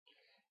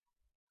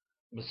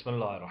بسم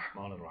الله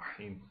الرحمن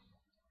الرحيم.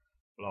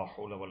 لا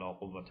حول ولا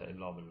قوة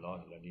إلا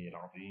بالله العلي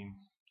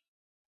العظيم.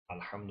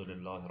 الحمد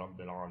لله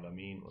رب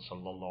العالمين،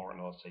 وصلى الله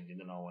على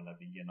سيدنا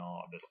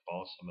ونبينا أبي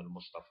القاسم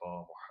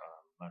المصطفى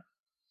محمد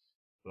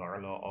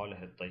وعلى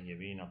آله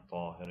الطيبين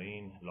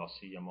الطاهرين، لا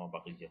سيما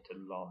بقية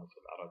الله في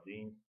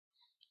الأرضين.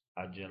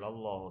 أجل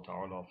الله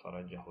تعالى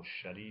فرجه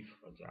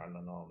الشريف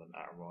وجعلنا من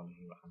أعوانه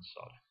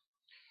وأنصاره.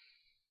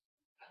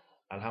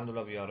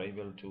 Alhamdulillah, we are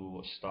able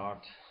to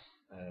start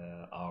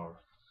our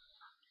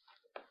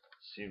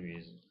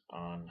series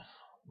on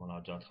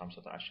Munajat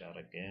Khamsat Ashar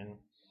again.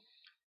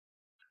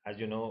 As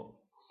you know,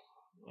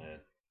 uh,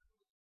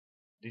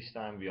 this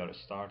time we are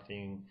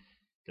starting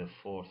the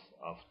fourth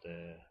of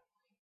the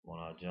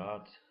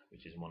Munajat,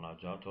 which is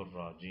Munajatul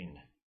Rajin.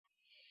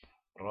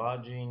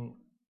 Rajin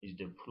is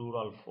the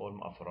plural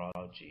form of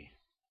Raji,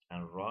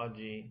 and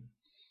Raji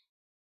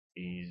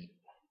is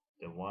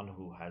the one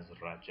who has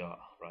Raja.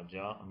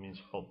 Raja means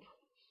hope.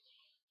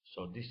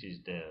 So this is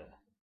the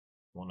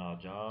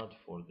Munajat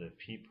for the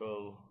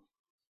people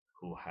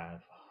who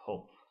have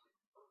hope.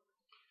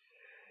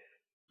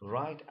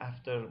 Right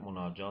after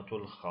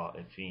Munajatul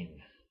Khaifin,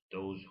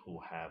 those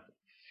who have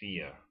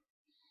fear.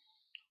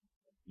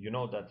 You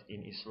know that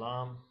in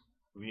Islam,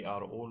 we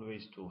are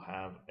always to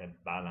have a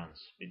balance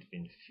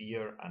between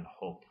fear and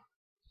hope.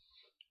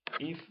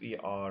 If we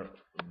are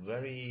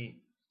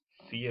very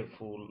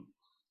fearful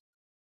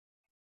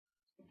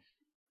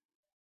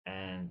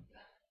and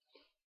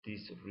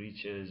this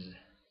reaches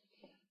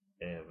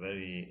a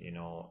very,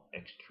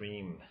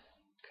 extreme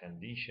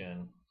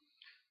condition,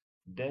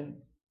 then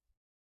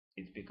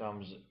it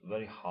becomes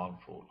very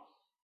harmful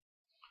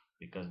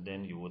because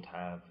then you would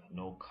have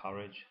no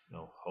courage,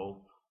 no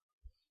hope.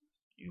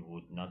 You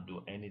would not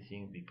do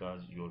anything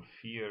because your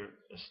fear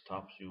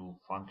stops you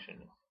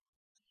functioning.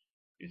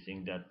 You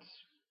think that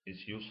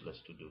it's useless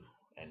to do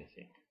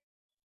anything.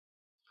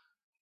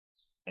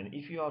 And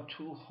if you are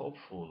too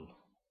hopeful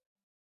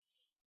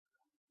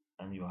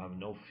and you have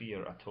no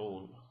fear at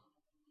all,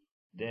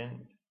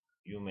 then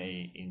you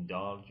may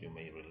indulge, you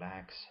may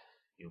relax,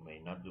 you may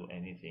not do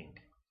anything.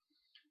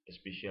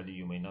 Especially,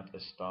 you may not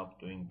stop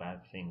doing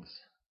bad things.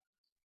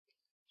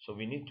 So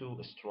we need to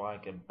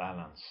strike a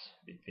balance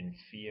between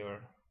fear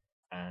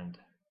and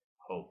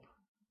hope.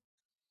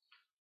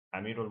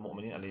 Amir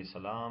al-Mu'minin alayhi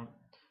salam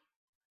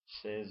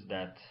says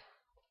that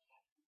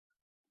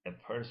a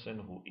person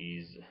who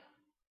is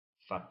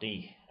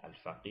faqih,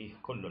 al-faqih,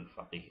 kullu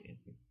al-faqih,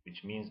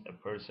 which means a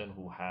person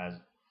who has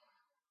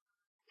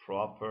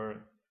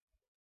proper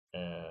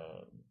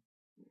uh,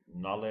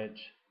 knowledge,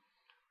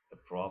 a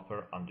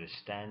proper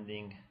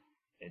understanding,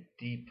 a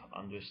deep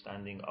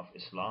understanding of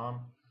Islam,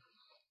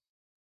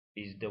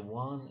 is the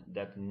one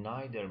that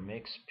neither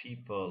makes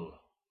people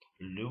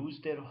lose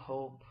their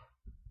hope,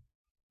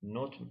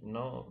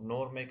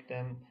 nor make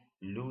them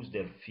lose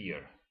their fear.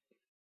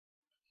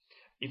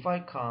 If I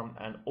come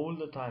and all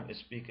the time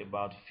speak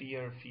about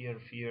fear, fear,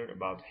 fear,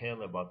 about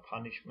hell, about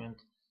punishment,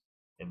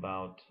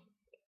 about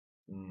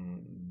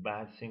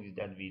bad things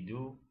that we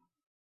do,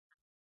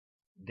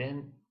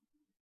 then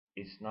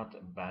it's not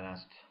a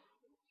balanced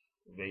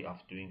way of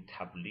doing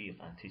tabligh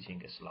and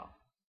teaching Islam.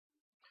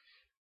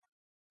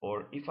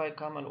 Or if I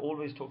come and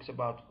always talks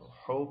about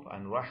hope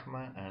and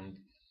rahmah and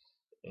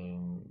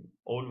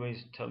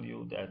always tell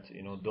you that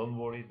don't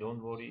worry,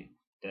 don't worry,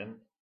 then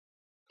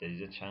there is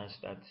a chance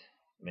that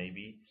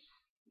maybe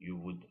you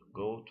would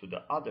go to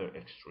the other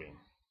extreme.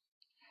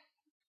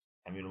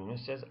 Amir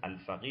al-Mu'minin says,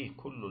 Al-Faqih,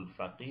 Kullu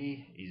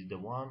al-Faqih is the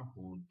one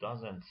who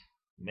doesn't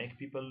make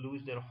people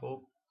lose their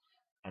hope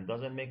and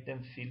doesn't make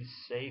them feel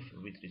safe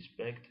with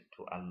respect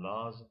to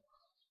Allah's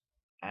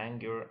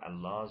anger,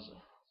 Allah's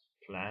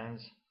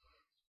plans.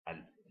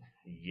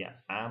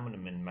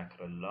 Al-Amn min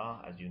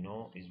makrallah, as you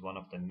know, is one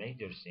of the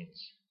major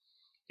sins.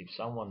 If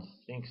someone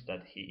thinks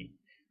that he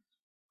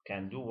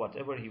can do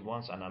whatever he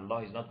wants and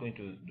Allah is not going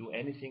to do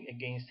anything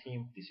against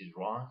him, this is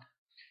wrong.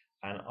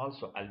 And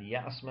also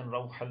al-Ya'as min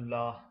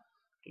rawhallah,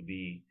 to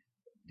be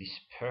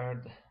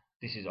despaired,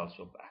 this is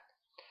also bad.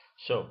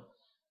 So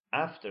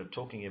after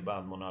talking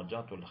about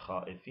Munajatul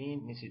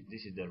Khaifin,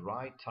 this is the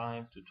right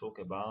time to talk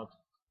about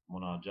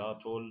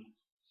Munajatul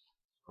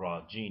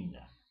Rajin.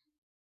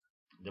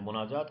 The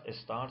Munajat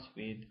starts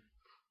with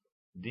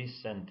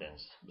this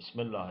sentence: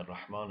 Bismillah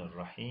ar-Rahman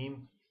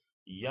ar-Rahim,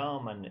 Ya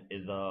man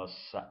idha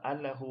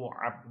sa'alahu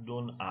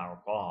abdun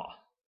a'ta.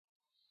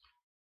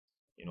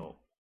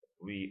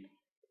 We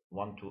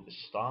want to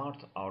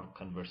start our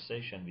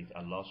conversation with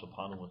Allah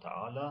subhanahu wa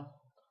ta'ala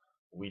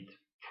with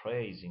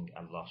praising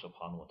Allah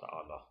subhanahu wa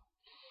ta'ala.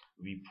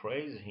 We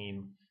praise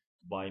Him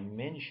by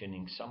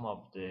mentioning some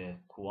of the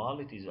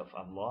qualities of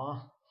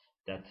Allah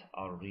that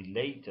are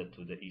related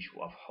to the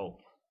issue of hope.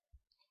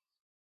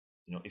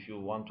 If you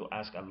want to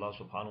ask Allah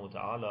subhanahu wa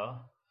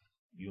ta'ala,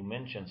 you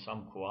mention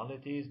some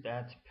qualities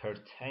that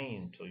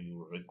pertain to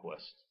your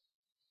request.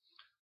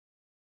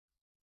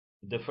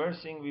 The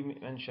first thing we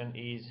mention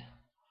is,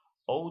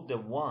 "O the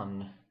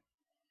one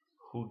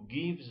who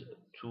gives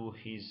to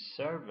his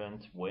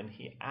servant when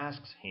he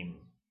asks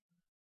him."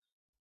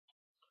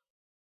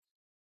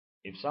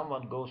 If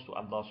someone goes to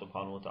Allah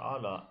subhanahu wa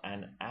ta'ala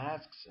and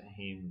asks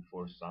him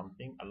for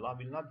something, Allah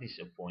will not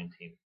disappoint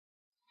him.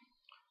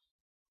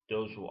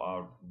 Those who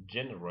are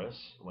generous,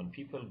 when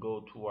people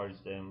go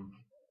towards them,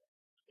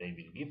 they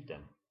will give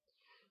them.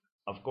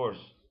 Of course,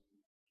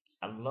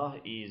 Allah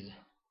is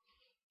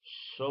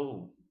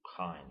so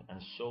kind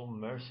and so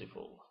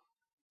merciful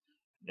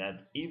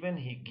that even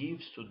He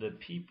gives to the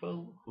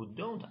people who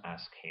don't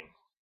ask Him.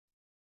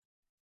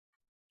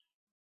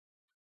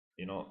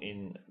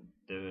 In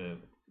the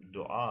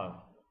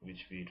dua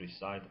which we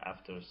recite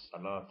after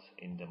Salat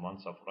in the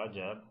month of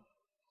Rajab,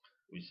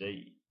 we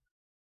say,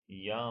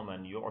 يا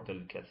من يعطي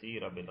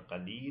الكثير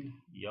بالقليل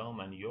يا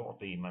من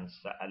يعطي من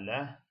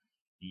سأله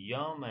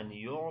يا من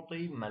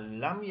يعطي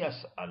من لم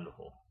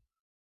يسأله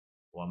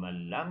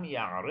ومن لم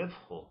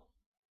يعرفه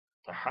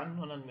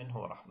تحننا منه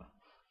ورحمة.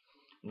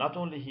 Not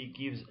only He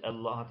gives a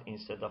lot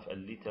instead of a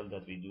little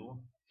that we do,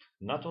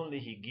 not only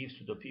He gives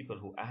to the people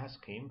who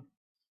ask Him,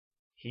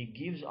 He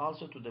gives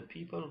also to the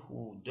people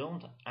who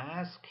don't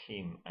ask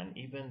Him and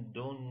even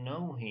don't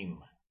know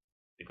Him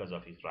because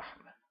of His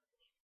rahmah.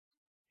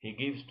 He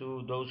gives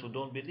to those who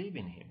don't believe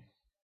in Him.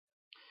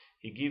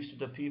 He gives to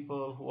the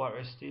people who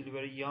are still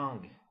very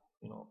young,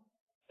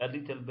 a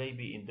little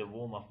baby in the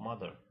womb of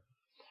mother,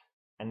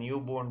 a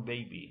newborn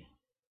baby.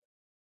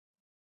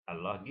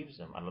 Allah gives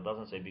them. Allah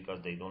doesn't say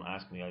because they don't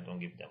ask me, I don't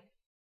give them.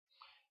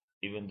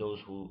 Even those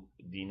who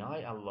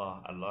deny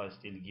Allah, Allah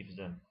still gives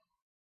them.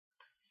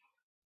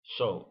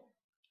 So,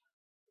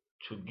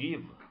 to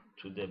give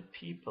to the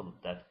people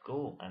that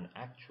go and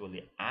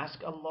actually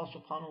ask Allah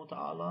subhanahu wa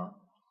ta'ala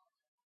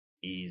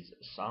is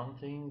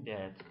something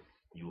that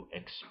you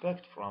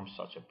expect from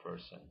such a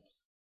person.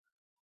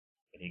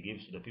 He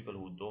gives to the people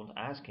who don't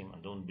ask Him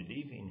and don't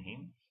believe in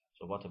Him.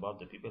 So what about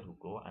the people who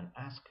go and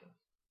ask Him?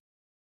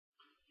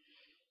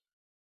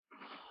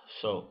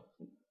 So,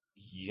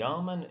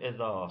 يَوْمًا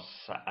إِذَا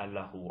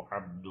سَأَلَهُ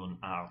عَبْدٌ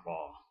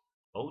أَعْطَى.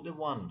 Oh, the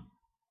one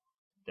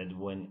that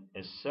when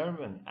a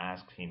servant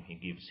asks Him, He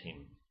gives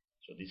him.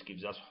 So this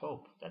gives us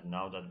hope that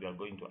now that we are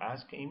going to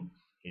ask Him,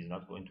 He's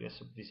not going to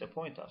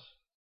disappoint us.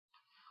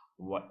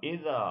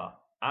 وَإِذَا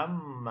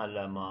أَمَّلَ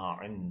مَا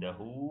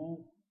عِنْدَهُ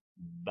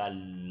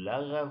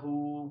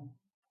بَلَّغَهُ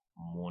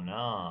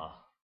مُنَاهُ.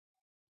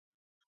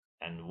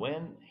 And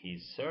when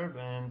His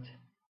servant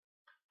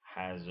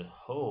has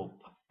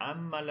hope,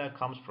 Amala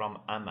comes from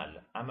Amal.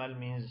 Amal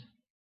means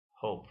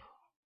hope.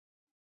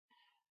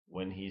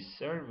 When His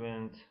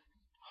servant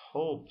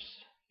hopes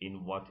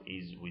in what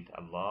is with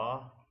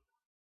Allah,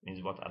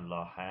 means what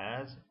Allah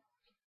has,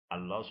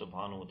 Allah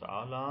subhanahu wa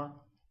ta'ala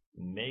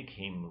make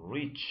him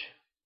reach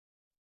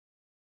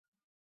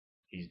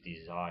his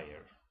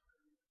desire.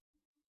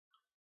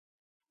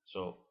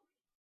 So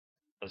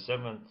a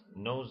servant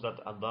knows that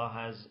Allah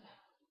has,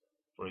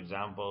 for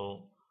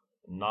example,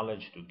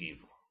 knowledge to give,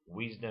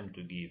 wisdom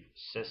to give,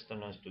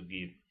 sustenance to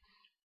give,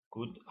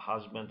 good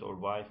husband or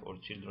wife or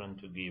children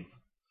to give,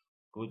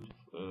 good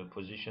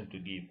position to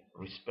give,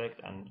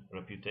 respect and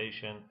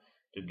reputation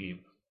to give.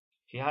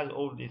 He has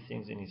all these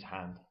things in his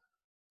hand.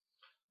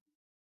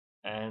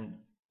 And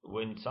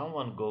when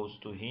someone goes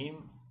to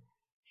him,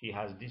 he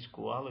has this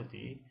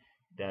quality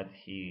that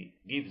he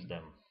gives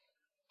them.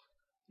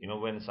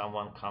 When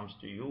someone comes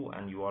to you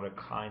and you are a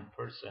kind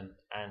person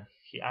and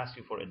he asks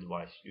you for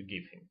advice, you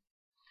give him.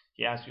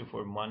 He asks you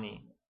for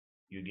money,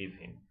 you give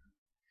him.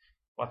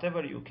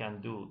 Whatever you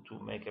can do to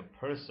make a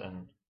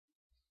person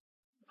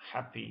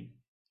happy,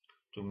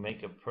 to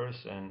make a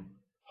person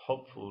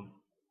hopeful,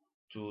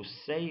 to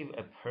save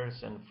a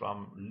person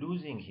from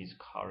losing his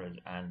courage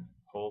and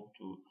hope,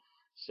 to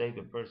save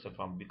a person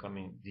from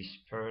becoming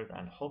despaired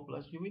and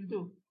hopeless, you will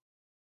do.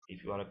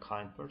 If you are a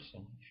kind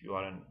person, if you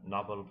are a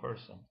noble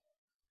person.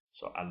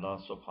 So Allah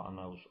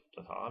subhanahu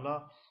wa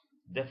ta'ala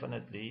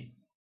definitely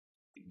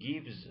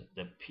gives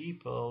the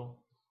people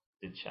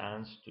the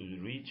chance to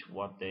reach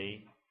what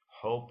they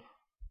hope,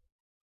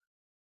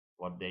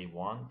 what they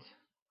want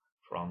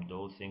from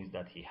those things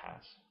that He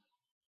has.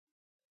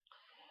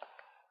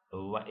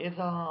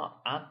 وَإِذَا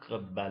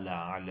أَقْبَلَ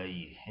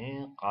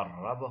عَلَيْهِ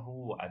قَرَّبَهُ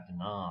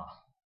وَأَدْنَاهُ.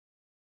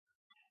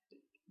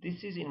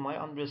 This is, in my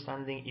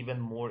understanding, even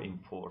more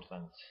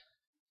important.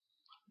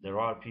 There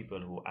are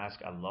people who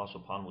ask Allah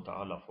subhanahu wa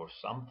ta'ala for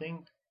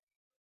something,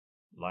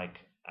 like,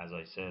 as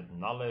I said,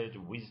 knowledge,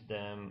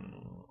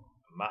 wisdom,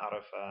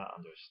 ma'rifah,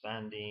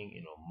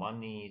 understanding,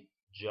 money,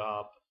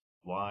 job,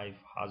 wife,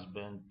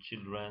 husband,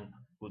 children,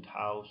 good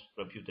house,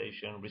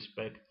 reputation,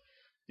 respect.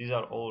 These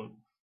are all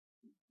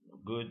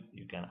good.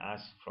 You can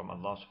ask from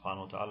Allah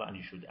subhanahu wa ta'ala, and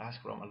you should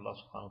ask from Allah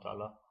subhanahu wa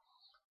ta'ala.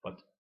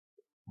 But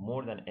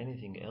more than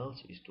anything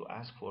else is to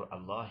ask for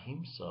Allah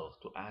Himself,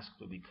 to ask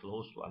to be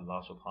close to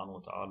Allah subhanahu wa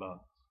ta'ala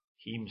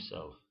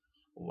Himself.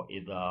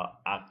 وَإِذَا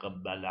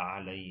أَقْبَلَ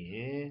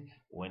عَلَيْهِ.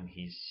 When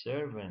His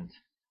servant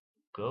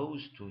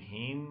goes to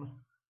him,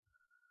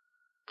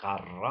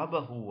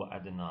 قَرَّبَهُ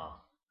وَأَدْنَاهُ.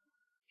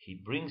 He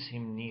brings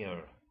him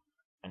near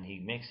and He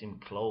makes him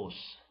close.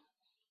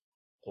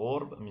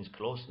 Qurb means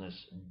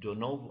closeness.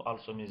 Dunub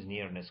also means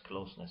nearness,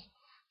 closeness.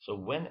 So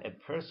when a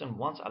person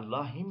wants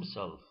Allah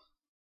Himself,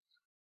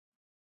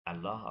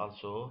 Allah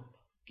also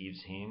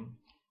gives him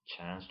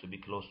chance to be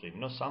close to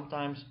him.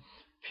 Sometimes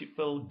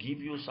people give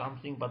you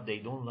something, but they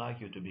don't like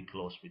you to be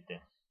close with them.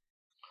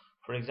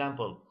 For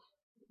example,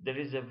 there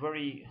is a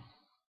very,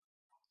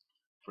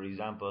 for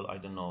example, I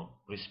don't know,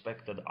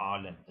 respected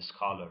alim, a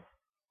scholar.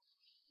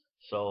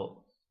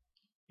 So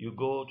you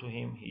go to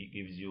him, he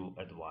gives you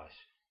advice,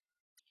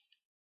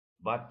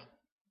 but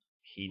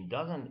he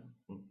doesn't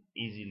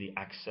easily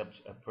accept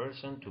a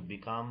person to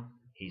become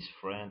his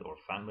friend or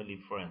family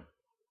friend.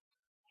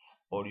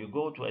 Or you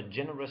go to a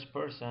generous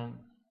person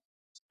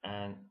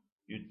and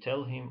you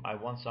tell him, I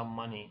want some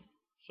money,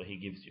 so he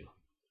gives you.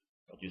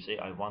 But you say,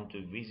 I want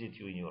to visit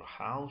you in your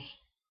house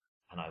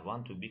and I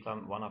want to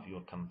become one of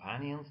your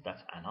companions,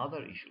 that's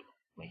another issue.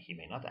 He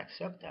may not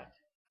accept that.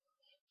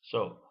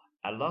 So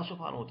Allah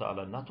subhanahu wa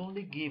ta'ala not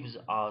only gives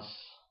us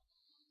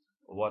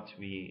what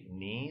we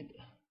need,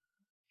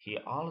 He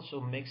also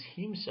makes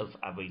Himself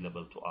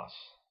available to us.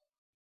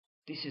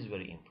 This is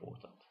very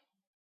important.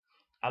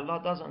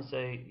 Allah doesn't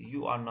say,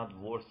 you are not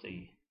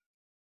worthy,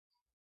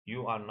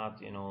 you are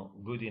not,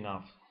 good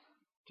enough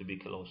to be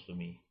close to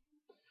me.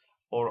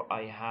 Or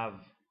I have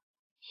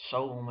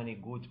so many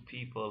good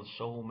people,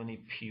 so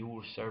many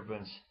pure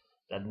servants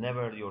that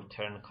never your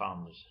turn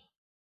comes.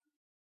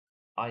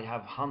 I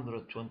have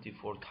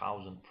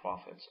 124,000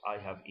 prophets.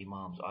 I have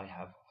imams. I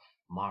have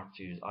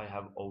martyrs. I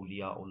have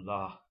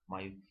awliyaullah,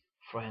 my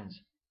friends.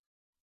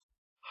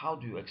 How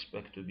do you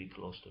expect to be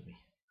close to me?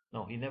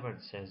 No, he never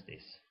says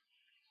this.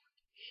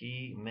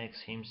 He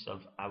makes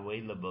himself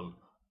available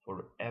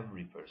for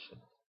every person.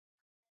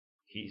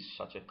 He is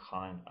such a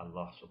kind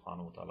Allah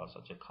subhanahu wa ta'ala,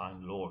 such a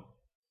kind Lord.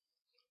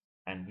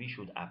 And we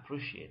should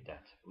appreciate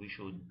that. We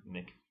should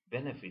make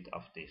benefit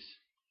of this.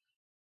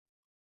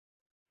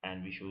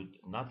 And we should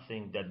not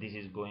think that this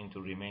is going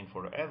to remain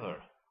forever.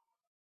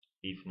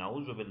 If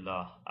na'udhu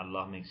billah,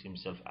 Allah makes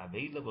himself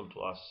available to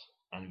us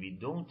and we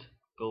don't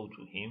go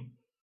to him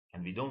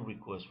and we don't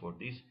request for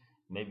this,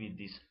 maybe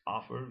this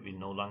offer will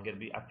no longer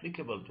be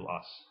applicable to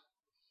us.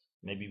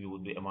 Maybe we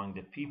would be among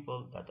the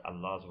people that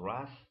Allah's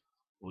wrath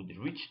would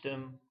reach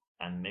them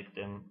and make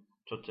them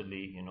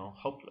totally,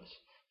 hopeless.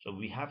 So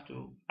we have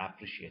to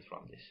appreciate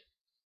from this,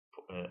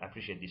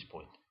 appreciate this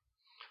point.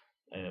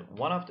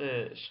 One of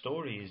the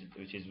stories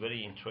which is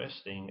very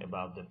interesting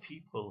about the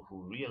people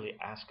who really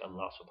ask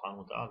Allah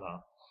subhanahu wa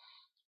ta'ala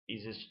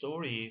is a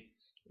story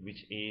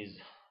which is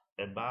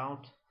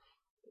about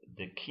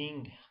the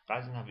king,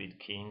 Ghaznavid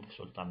king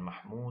Sultan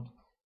Mahmud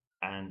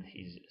and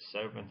his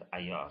servant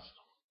Ayaz.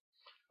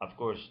 Of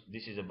course,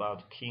 this is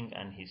about king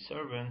and his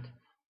servant,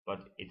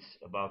 but it's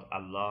about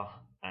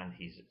Allah and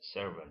his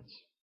servants.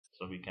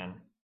 So we can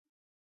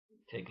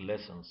take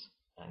lessons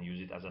and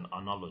use it as an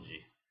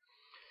analogy.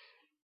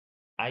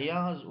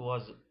 Ayaz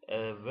was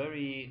a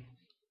very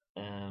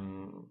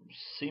um,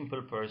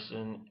 simple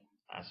person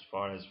as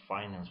far as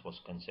finance was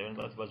concerned,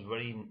 but was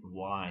very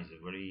wise,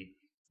 very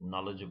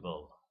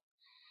knowledgeable.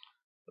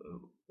 Uh,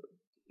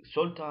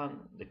 Sultan,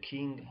 the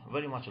king,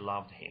 very much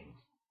loved him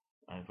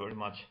and very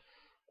much,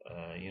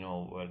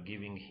 were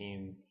giving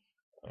him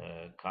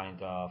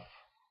kind of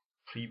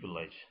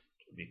privilege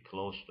to be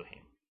close to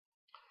him.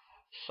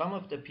 Some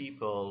of the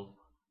people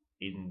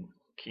in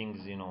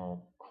king's,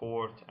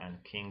 court and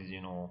king's,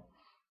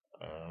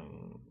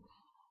 um,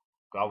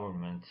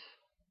 government,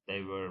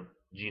 they were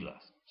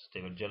jealous.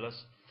 They were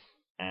jealous,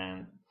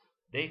 and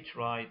they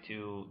tried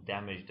to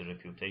damage the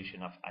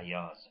reputation of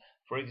Ayaz.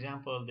 For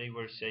example, they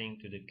were saying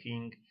to the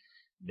king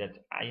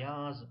that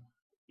Ayaz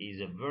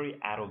is a very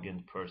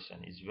arrogant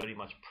person, is very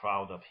much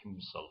proud of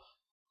himself.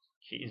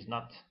 He is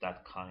not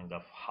that kind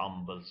of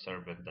humble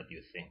servant that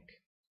you think.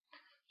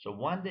 So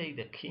one day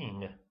the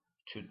king,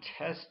 to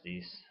test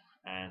this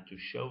and to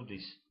show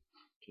this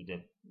to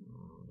the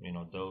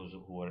those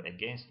who were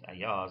against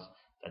Ayaz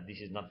that this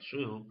is not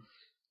true,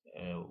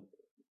 uh,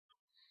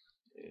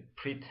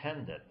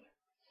 pretended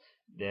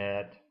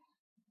that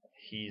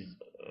his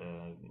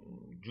uh,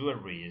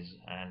 jewelries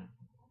and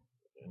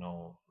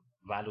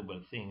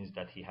valuable things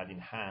that he had in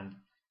hand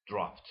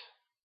dropped.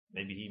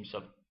 Maybe he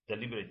himself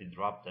deliberately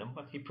dropped them,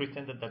 but he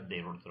pretended that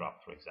they were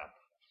dropped, for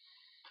example.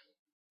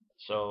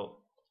 So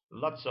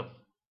lots of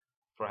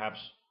perhaps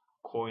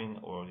coin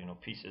or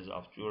pieces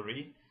of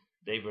jewelry,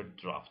 they were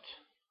dropped.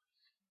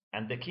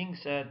 And the king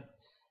said,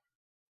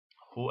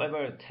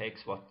 whoever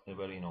takes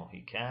whatever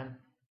he can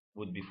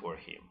would be for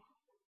him.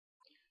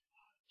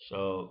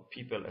 So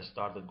people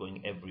started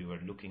going everywhere,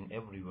 looking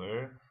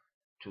everywhere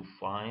to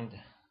find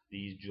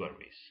these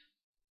jewelries.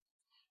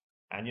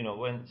 And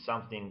when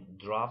something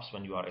drops,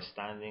 when you are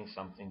standing,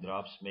 something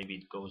drops, maybe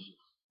it goes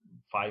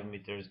 5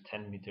 meters,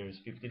 10 meters,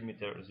 15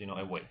 meters,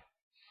 away,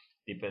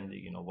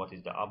 depending, what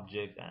is the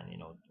object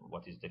and,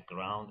 what is the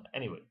ground.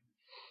 Anyway,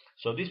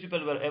 so these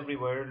people were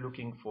everywhere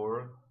looking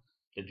for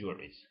the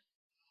jewelries.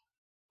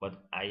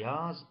 But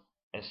Ayaz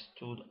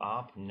stood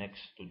up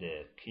next to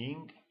the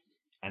king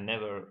and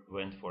never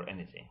went for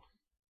anything.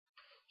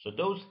 So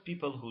those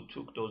people who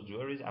took those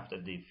jewelries after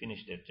they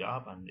finished their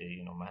job and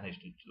they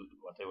managed to do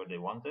whatever they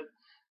wanted,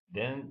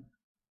 then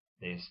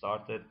they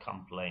started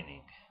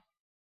complaining.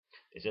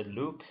 They said,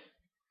 look,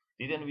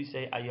 didn't we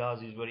say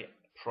Ayaz is very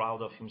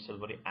proud of himself,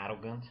 very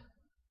arrogant?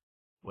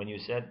 When you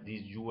said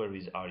these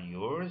jewelries are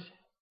yours,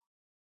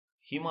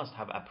 he must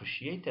have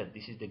appreciated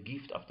this is the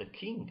gift of the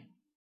king.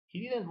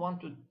 He didn't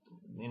want to,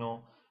 you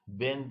know,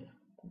 bend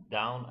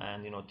down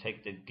and,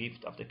 take the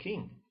gift of the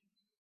king.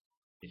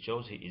 It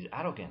shows he is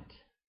arrogant.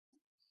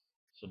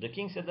 So the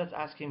king said, let's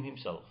ask him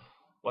himself.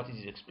 What is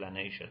his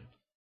explanation?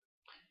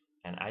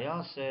 And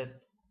Ayaz said,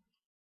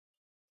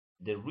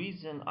 the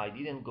reason I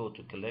didn't go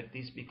to collect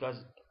this because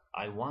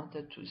I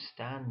wanted to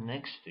stand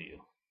next to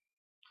you.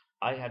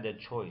 I had a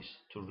choice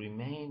to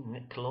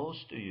remain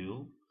close to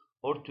you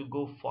or to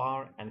go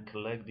far and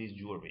collect these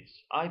jewelries.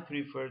 I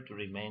prefer to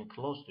remain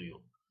close to you.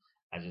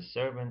 As a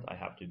servant, I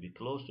have to be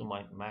close to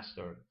my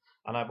master,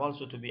 and I've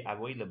also to be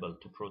available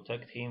to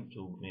protect him,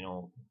 to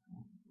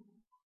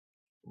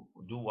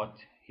do what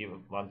he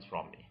wants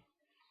from me.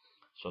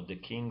 So the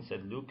king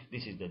said, look,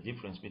 this is the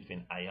difference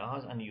between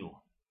Ayaz and you.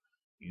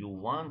 You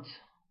want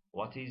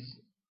what is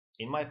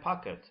in my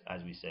pocket,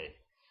 as we say.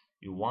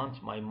 You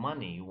want my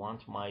money, you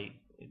want my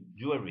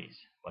jewelries,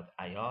 but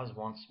Ayaz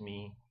wants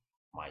me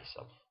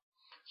myself.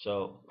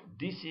 So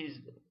this is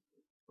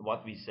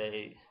what we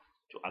say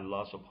to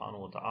Allah subhanahu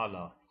wa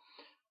ta'ala,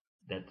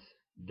 that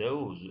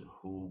those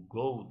who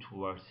go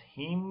towards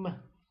Him,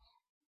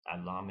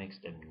 Allah makes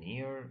them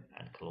near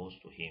and close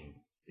to Him.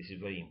 This is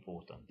very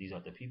important. These are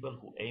the people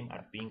who aim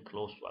at being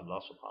close to Allah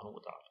subhanahu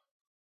wa ta'ala.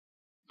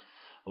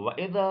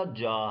 وَإِذَا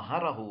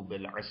جَاهَرَهُ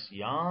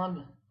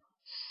بِالْعِصْيَانِ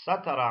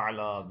سَتَرَ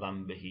عَلَى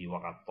ذَنْبِهِ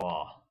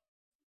وَغَطَّاهُ.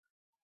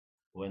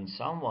 When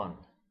someone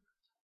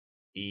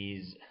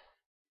is,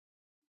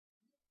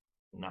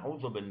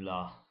 na'udhu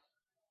billah,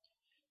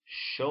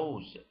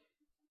 shows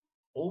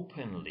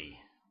openly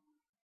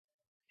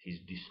his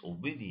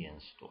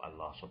disobedience to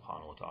Allah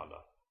subhanahu wa ta'ala.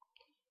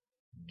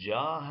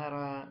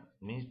 Jahara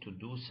means to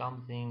do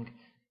something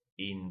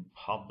in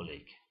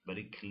public,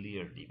 very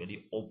clearly,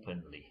 very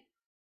openly.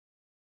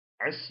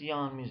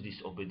 Asyan means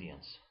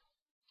disobedience.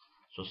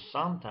 So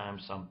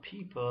sometimes some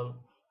people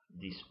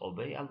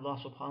disobey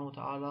Allah subhanahu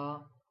wa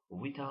ta'ala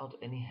without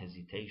any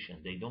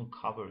hesitation. They don't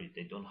cover it,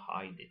 they don't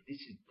hide it.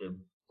 This is the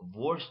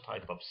worst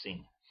type of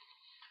sin.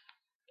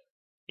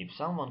 If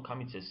someone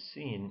commits a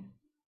sin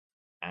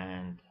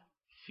and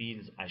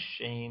feels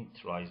ashamed,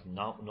 tries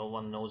no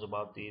one knows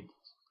about it,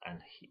 and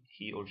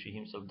he or she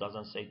himself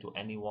doesn't say to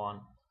anyone,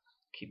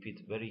 keep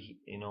it very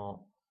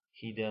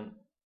hidden,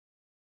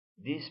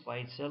 this by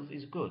itself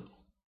is good.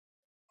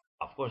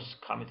 Of course,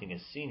 committing a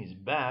sin is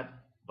bad,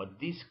 but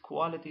this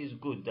quality is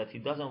good, that he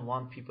doesn't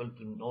want people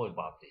to know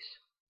about this.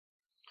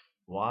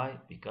 Why?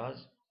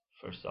 Because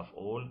first of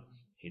all,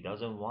 he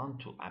doesn't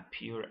want to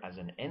appear as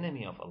an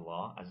enemy of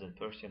Allah, as a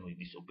person who is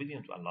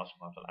disobedient to Allah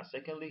subhanahu wa ta'ala.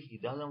 Secondly, he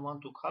doesn't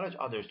want to encourage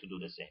others to do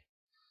the same.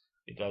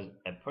 Because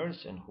a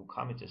person who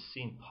commits a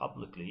sin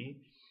publicly,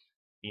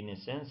 in a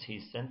sense,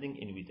 he's sending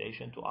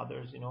invitation to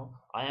others,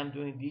 I am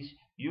doing this,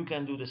 you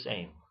can do the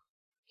same.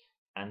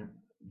 And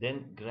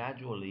then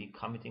gradually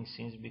committing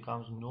sins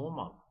becomes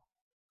normal.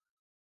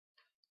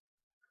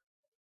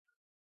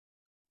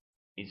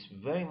 It's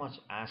very much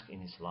asked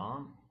in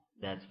Islam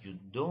that you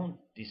don't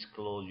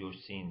disclose your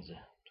sins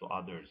to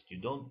others.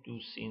 You don't do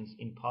sins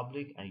in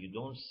public, and you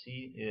don't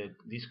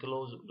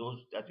disclose those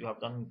that you have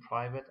done in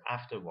private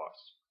afterwards.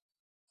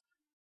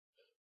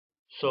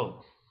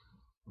 So,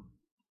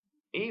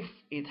 if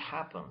it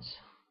happens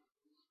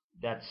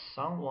that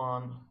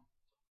someone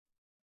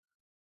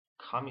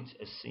commits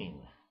a sin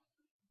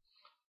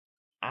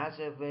as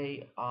a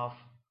way of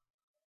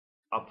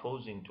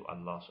opposing to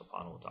Allah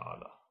subhanahu wa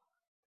ta'ala,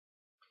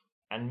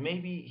 and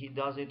maybe he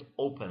does it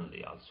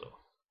openly also,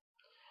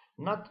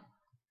 not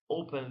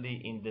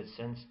openly in the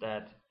sense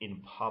that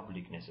in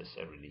public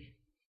necessarily,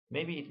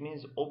 maybe it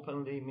means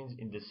openly means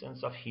in the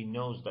sense of he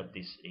knows that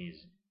this is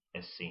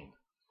a sin,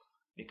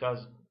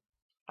 because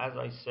as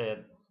I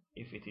said,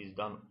 if it is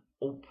done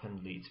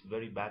openly, it's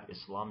very bad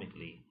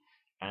Islamically,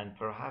 and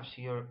perhaps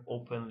here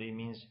openly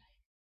means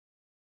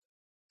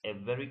a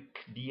very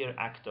clear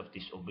act of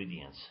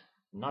disobedience,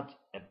 not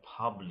a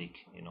public,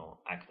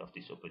 act of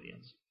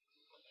disobedience.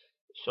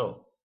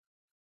 So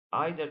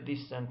either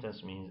this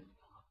sentence means,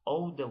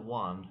 oh, the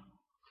one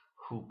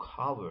who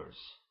covers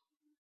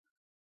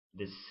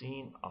the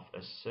sin of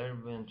a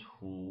servant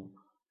who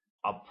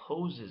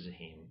opposes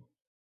him,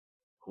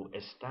 who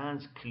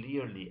stands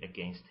clearly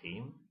against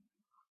him,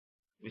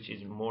 which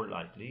is more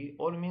likely,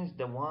 or means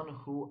the one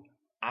who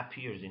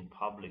appears in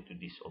public to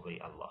disobey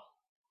Allah.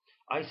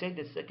 I say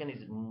the second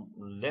is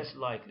less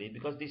likely,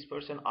 because this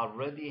person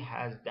already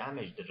has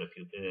damaged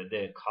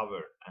the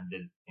cover and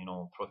the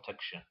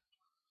protection.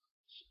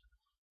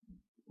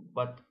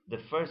 But the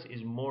first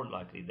is more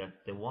likely, that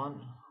the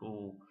one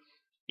who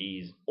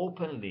is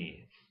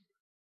openly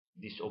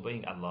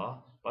disobeying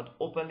Allah, but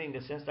openly in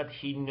the sense that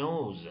he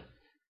knows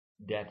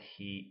that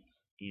he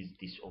is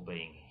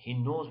disobeying. He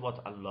knows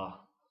what Allah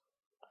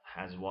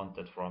has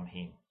wanted from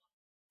him,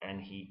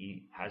 and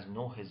he has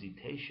no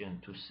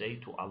hesitation to say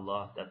to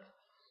Allah that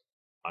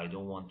I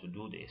don't want to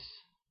do this,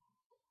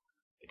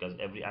 because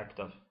every act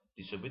of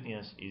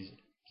disobedience is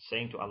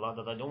saying to Allah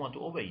that I don't want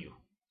to obey you.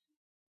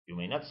 You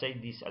may not say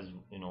this as,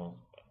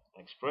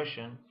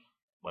 expression,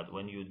 but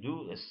when you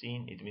do a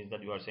sin, it means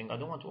that you are saying, I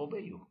don't want to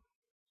obey you.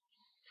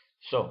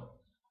 So,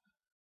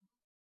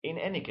 in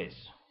any case,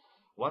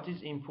 what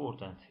is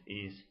important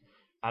is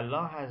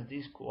Allah has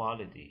this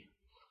quality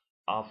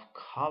of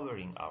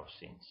covering our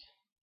sins.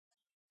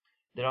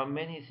 There are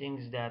many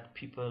things that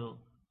people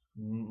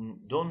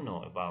don't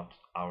know about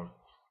our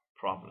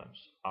problems,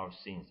 our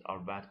sins, our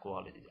bad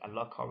qualities.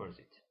 Allah covers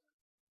it.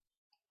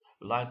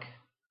 Like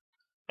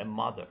a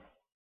mother,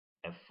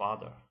 a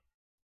father.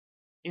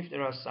 If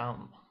there are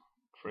some,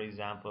 for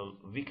example,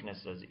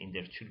 weaknesses in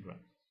their children,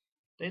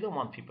 they don't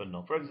want people to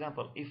know. For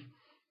example, if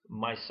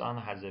my son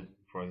has a,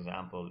 for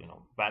example,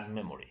 bad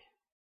memory,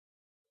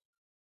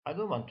 I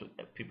don't want to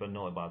people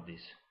know about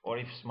this. Or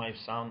if my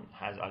son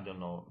has, I don't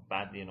know,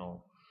 bad,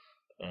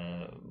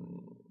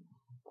 um,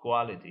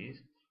 qualities,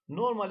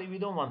 normally we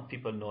don't want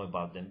people to know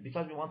about them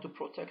because we want to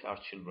protect our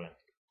children.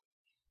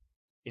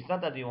 It's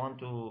not that we want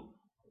to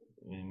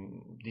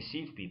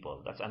deceive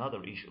people. That's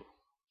another issue.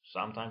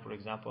 Sometimes, for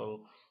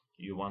example,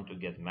 you want to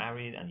get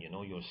married and you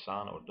know your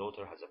son or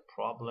daughter has a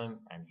problem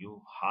and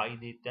you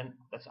hide it, then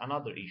that's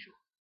another issue.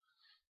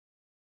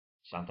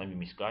 Sometimes you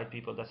misguide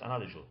people, that's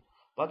another issue.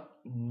 But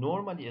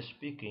normally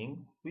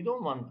speaking, we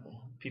don't want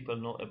people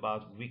to know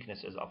about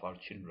weaknesses of our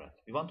children.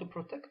 We want to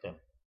protect them.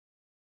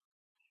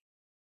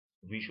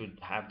 We should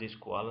have this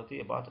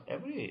quality about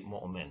every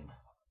mu'min.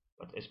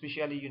 But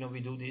especially, we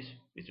do this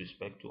with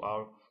respect to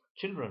our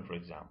children, for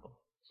example.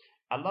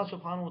 Allah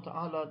subhanahu wa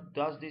ta'ala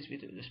does this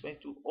with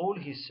respect to all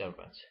his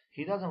servants.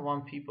 He doesn't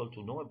want people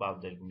to know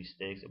about their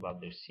mistakes, about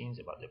their sins,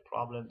 about their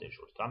problems, their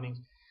shortcomings,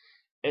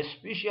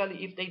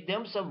 especially if they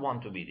themselves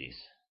want to be this.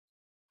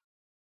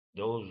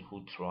 Those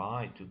who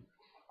try to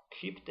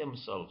keep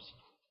themselves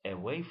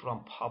away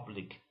from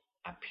public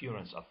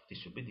appearance of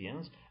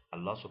disobedience,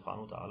 Allah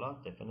subhanahu wa ta'ala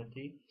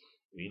definitely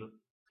will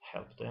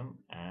help them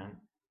and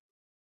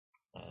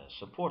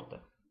support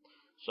them.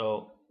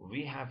 So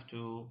we have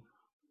to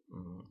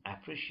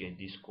appreciate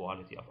this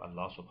quality of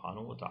Allah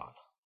subhanahu wa ta'ala.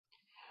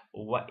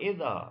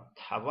 وَإِذَا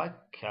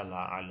تَوَكَّلَ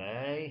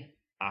عَلَيْهِ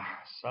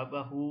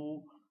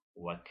أَحْسَبَهُ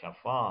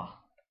وَكَفَاهُ.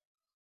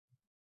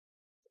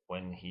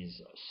 When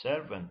his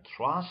servant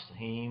trusts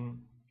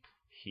him,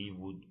 he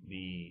would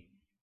be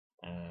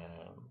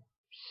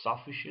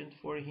sufficient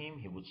for him,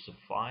 he would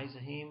suffice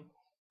him,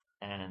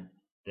 and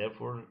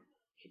therefore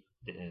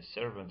the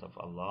servant of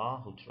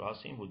Allah who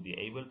trusts him would be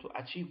able to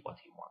achieve what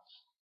he wants.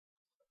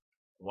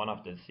 One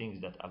of the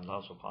things that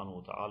Allah subhanahu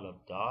wa ta'ala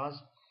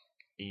does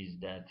is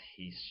that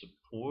he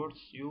supports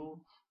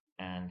you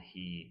and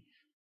he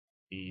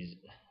is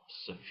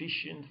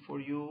sufficient for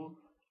you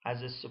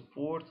as a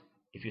support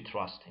if you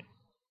trust him.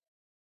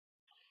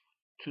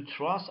 To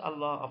trust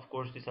Allah, of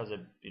course, this has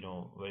a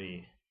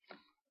very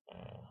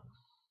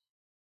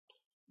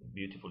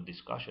beautiful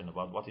discussion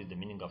about what is the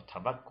meaning of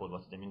tawakkul,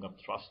 what is the meaning of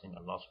trusting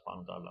Allah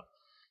subhanahu wa ta'ala.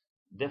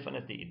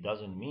 Definitely it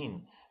doesn't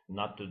mean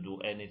not to do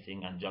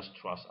anything and just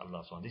trust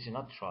Allah. So this is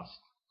not trust.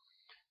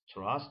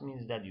 Trust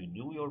means that you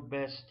do your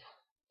best,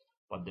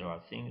 but there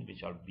are things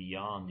which are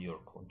beyond your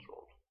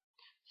control.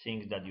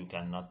 Things that you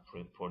cannot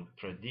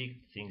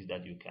predict, things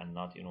that you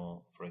cannot,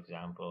 for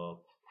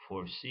example,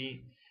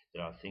 foresee.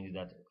 There are things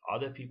that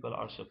other people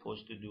are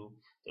supposed to do.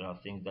 There are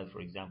things that, for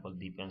example,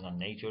 depends on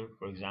nature.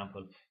 For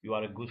example, you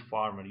are a good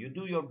farmer. You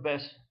do your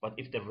best, but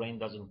if the rain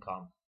doesn't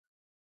come,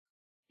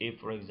 if,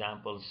 for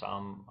example,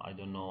 some, I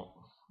don't know,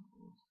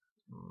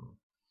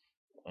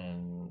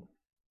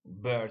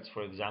 birds,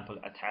 for example,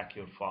 attack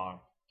your farm,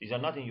 these are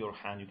not in your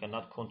hand. You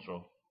cannot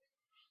control.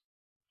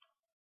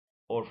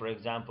 Or, for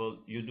example,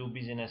 you do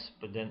business,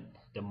 but then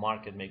the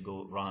market may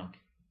go wrong.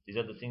 These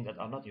are the things that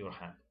are not in your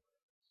hand.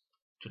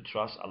 To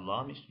trust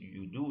Allah means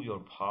you do your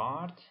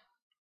part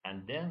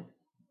and then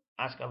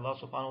ask Allah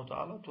subhanahu wa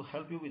ta'ala to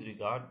help you with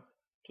regard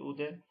to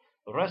the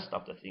rest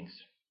of the things,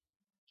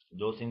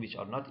 those things which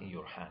are not in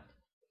your hand.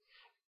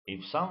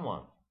 If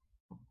someone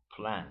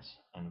plans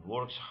and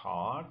works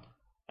hard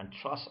and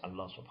trusts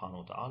Allah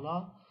subhanahu wa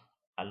ta'ala,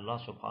 Allah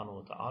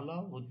subhanahu wa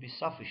ta'ala would be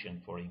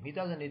sufficient for him. He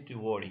doesn't need to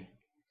worry.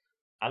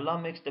 Allah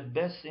makes the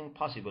best thing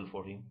possible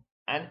for him.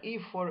 And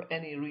if for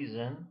any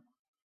reason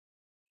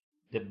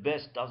the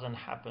best doesn't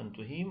happen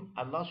to him,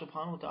 Allah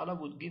subhanahu wa ta'ala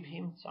would give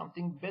him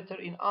something better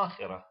in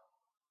akhirah.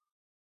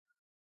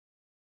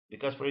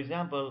 Because, for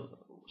example,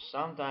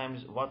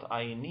 sometimes what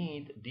I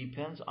need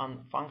depends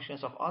on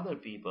functions of other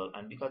people,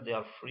 and because they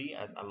are free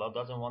and Allah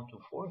doesn't want to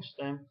force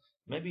them,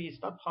 maybe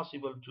it's not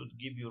possible to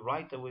give you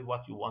right away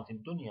what you want in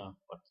dunya,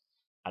 but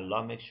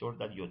Allah makes sure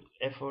that your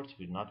efforts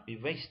will not be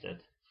wasted.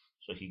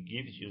 So He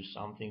gives you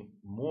something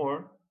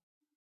more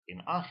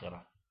in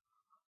akhirah.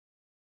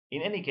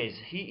 In any case,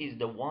 He is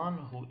the one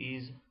who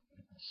is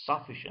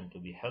sufficient to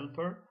be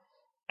helper,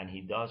 and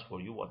He does for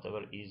you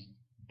whatever is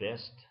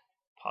best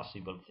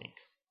possible thing.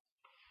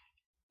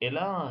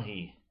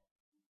 إلهي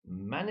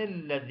من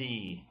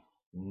الذي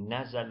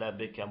نزل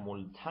بك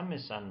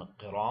ملتمسا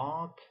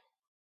قراك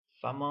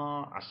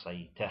فما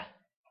عصيته.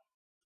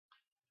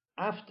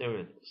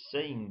 After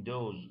saying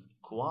those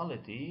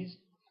qualities,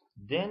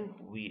 then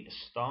we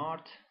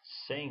start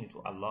saying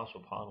to Allah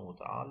subhanahu wa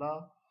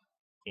ta'ala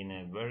in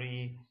a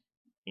very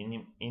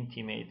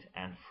intimate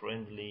and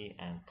friendly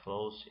and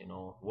close,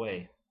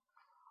 way.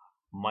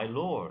 My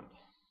Lord,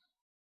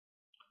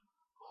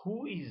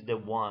 who is the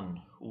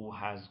one who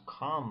has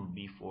come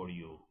before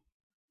you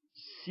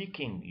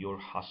seeking your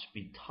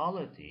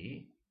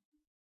hospitality,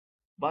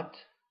 but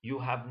you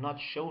have not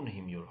shown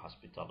him your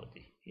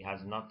hospitality? He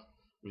has not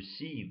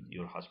received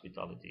your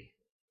hospitality.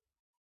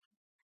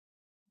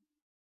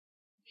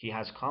 He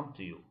has come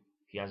to you.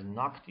 He has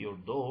knocked your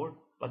door,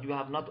 but you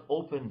have not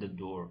opened the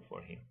door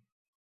for him.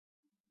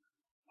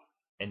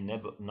 A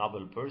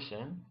noble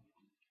person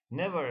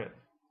never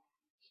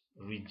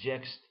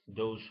rejects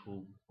those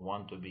who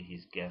want to be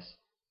his guests.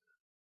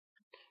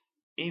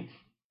 If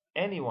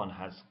anyone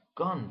has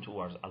gone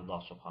towards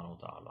Allah subhanahu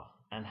wa ta'ala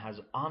and has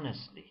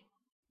honestly,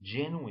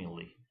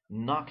 genuinely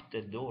knocked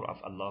the door of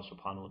Allah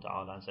subhanahu wa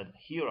ta'ala and said,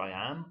 here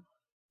I am,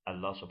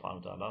 Allah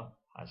subhanahu wa ta'ala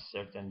has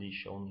certainly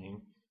shown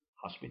him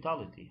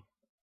hospitality.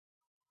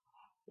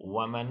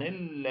 وَمَنِ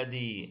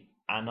الَّذِي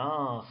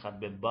أَنَاخَ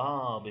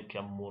بِبَابِكَ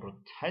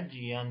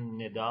مُرْتَجِيًا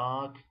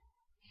نِدَاكَ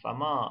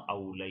فَمَا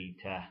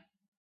أَوْلَيْتَهُ.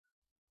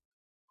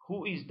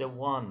 Who is the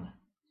one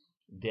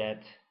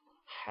that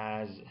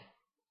has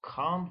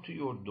come to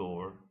your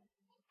door,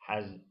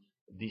 has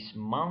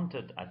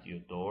dismounted at your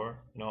door?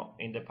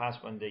 In the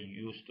past when they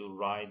used to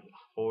ride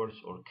horse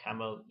or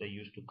camel, they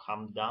used to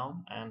come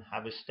down and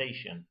have a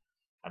station,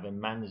 have a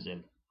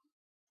manzil.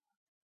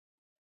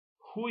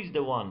 Who is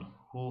the one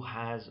who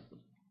has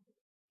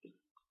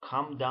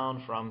come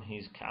down from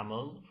his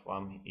camel,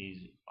 from his,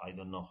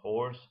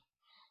 horse,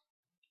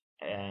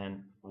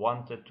 and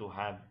wanted to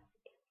have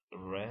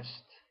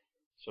rest?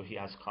 So he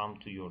has come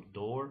to your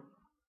door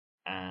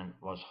and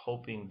was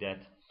hoping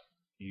that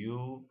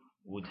you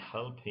would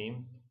help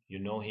him. You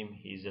know him,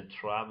 he's a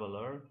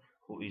traveler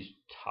who is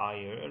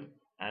tired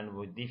and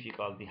with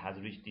difficulty has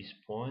reached this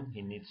point.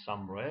 He needs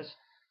some rest.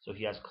 So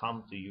he has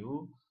come to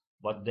you,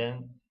 but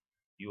then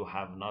you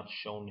have not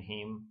shown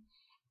him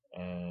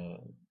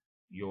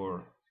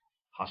your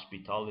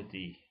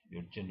hospitality,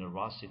 your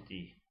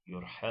generosity,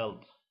 your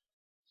help.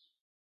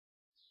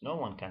 No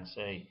one can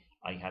say,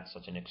 I had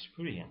such an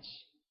experience.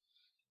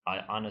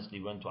 I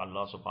honestly went to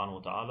Allah subhanahu wa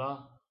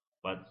ta'ala,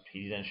 but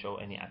he didn't show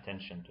any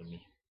attention to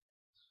me.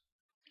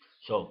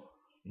 So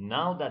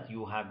now that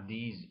you have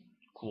these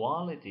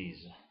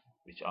qualities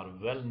which are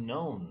well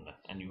known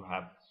and you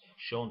have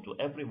shown to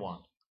everyone,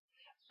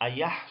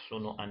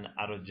 أَيَحْسُنُ أَنْ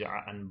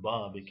أَرْجَعَ عَنْ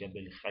بَابِكَ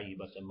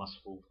بِالْخَيْبَةِ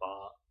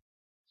مَصْفُوفًا.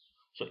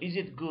 So is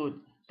it good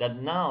that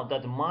now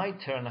that my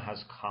turn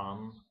has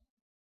come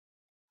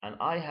and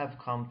I have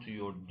come to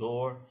your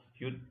door,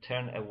 you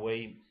turn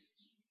away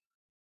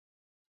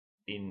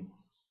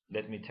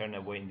let me turn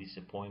away in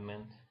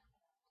disappointment?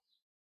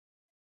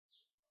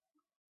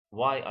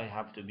 Why I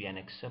have to be an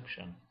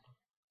exception?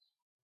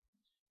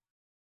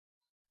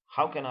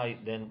 How can I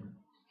then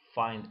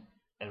find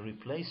a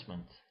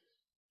replacement?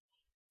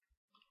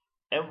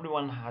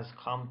 Everyone has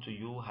come to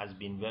you, has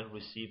been well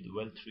received,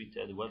 well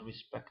treated, well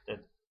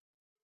respected.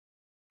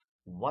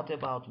 What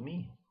about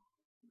me?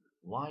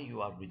 Why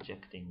you are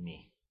rejecting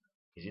me?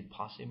 Is it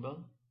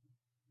possible?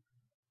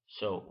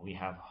 So we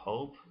have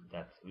hope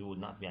that we would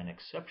not be an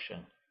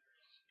exception.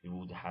 We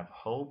would have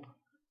hope,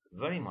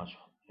 very much,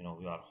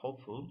 we are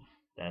hopeful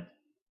that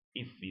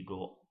if we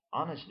go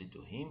honestly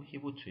to him, he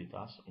would treat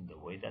us in the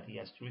way that he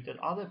has treated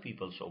other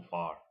people so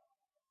far.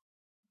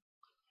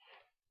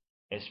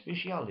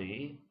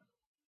 Especially,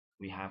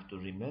 we have to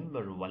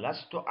remember,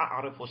 وَلَسْتُ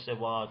أَعْرِفُ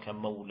سَوَاكَ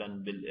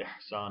مَوْلًا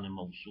بِالْإِحْسَانِ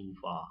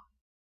مَوْصُوفًا.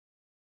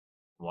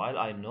 While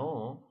I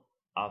know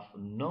of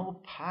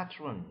no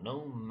patron,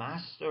 no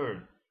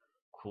master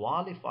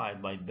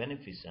qualified by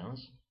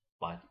beneficence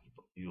but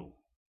you.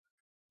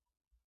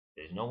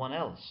 There is no one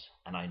else,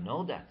 and I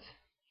know that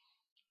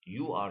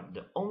you are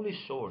the only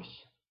source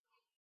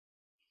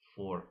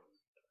for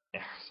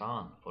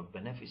ihsan, for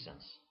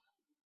beneficence.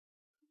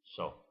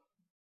 So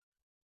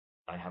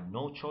I have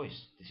no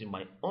choice. This is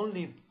my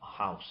only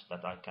house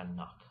that I can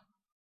knock.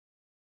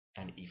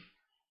 And if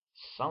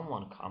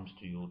someone comes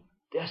to you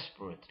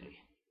desperately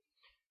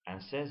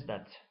and says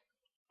that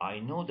I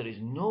know there is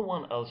no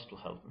one else to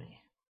help me,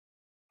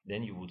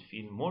 then you would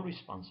feel more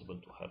responsible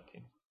to help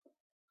him.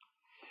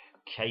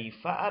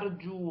 كيف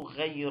أرجو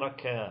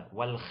غيرك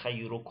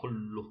والخير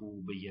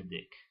كله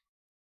بيدك.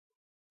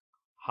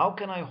 How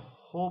can I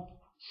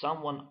hope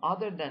someone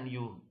other than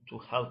you to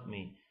help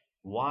me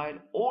while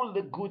all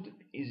the good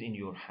is in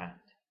your hand?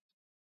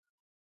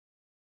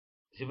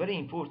 It's very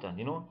important,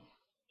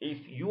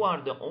 if you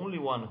are the only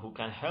one who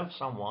can help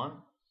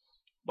someone,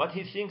 but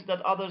he thinks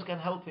that others can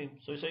help him,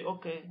 so you say,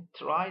 okay,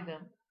 try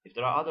them. If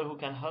there are others who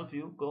can help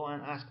you, go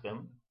and ask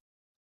them.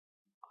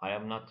 I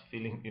am not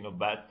feeling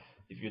bad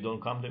if you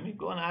don't come to me,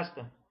 go and ask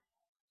them.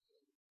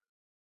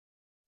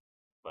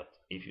 But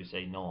if you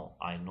say, no,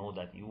 I know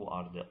that you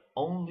are the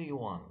only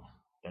one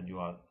that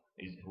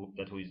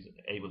who is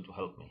able to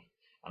help me,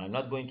 and I'm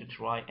not going to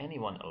try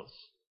anyone else,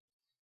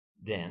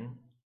 then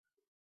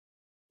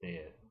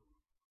the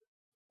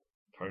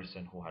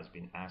person who has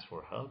been asked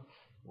for help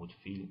would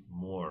feel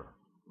more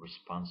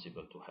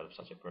responsible to help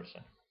such a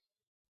person.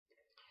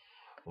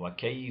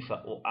 وكيف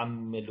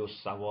أؤمل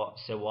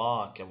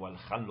سواك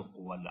والخلق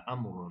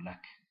والأمر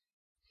لك.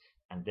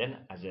 And then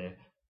as a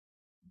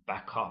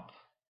backup,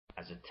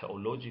 as a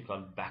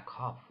theological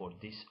backup for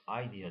this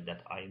idea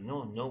that I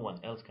know no one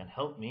else can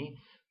help me,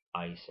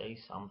 I say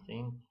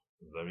something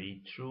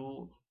very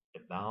true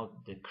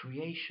about the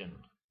creation.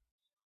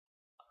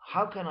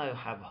 How can I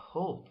have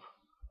hope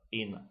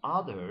in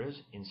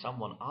others, in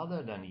someone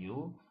other than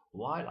you,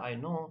 while I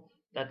know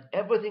that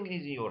everything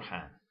is in your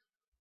hand?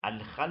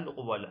 Al-khalq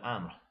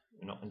wal-amr.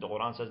 In the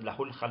Quran says,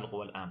 Lahul khalq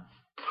wal-amr.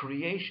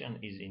 Creation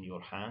is in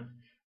your hand,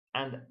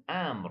 and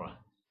amr,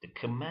 the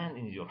command,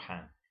 in your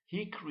hand.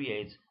 He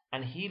creates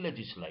and he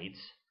legislates.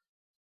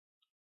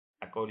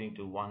 According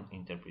to one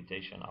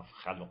interpretation of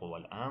khalq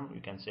wal-amr,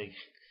 you can say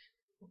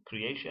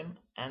creation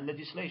and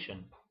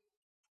legislation.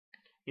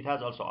 It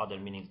has also other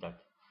meanings that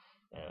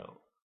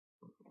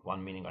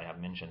one meaning I have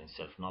mentioned is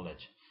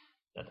self-knowledge.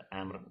 That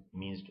amr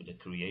means to the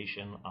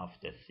creation of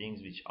the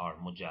things which are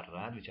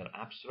mujarrad, which are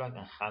abstract,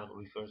 and khalq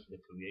refers to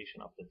the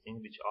creation of the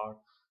things which are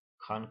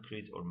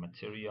concrete or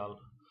material,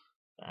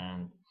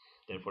 and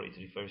therefore it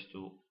refers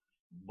to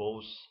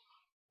both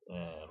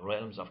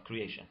realms of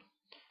creation.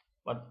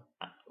 But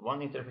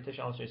one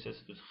interpretation also says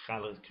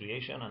khalq is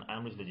creation and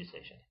amr is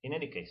legislation. In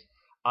any case,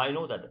 I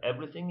know that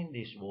everything in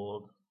this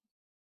world,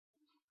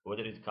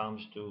 whether it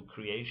comes to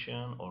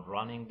creation or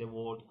running the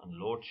world and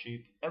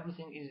lordship,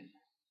 everything is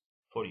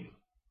for you.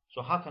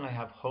 So how can I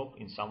have hope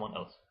in someone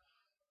else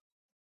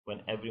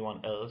when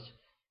everyone else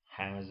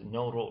has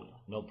no role,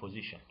 no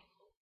position?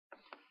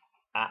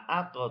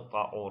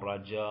 أَأَقْطَعُ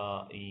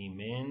رَجَائِي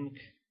مِنْكَ.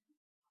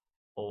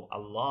 Oh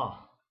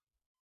Allah,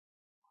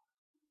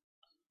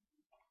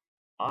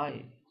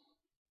 I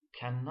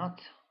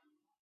cannot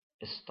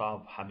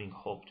stop having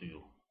hope to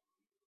you.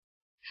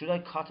 Should I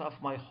cut off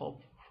my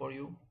hope for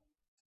you?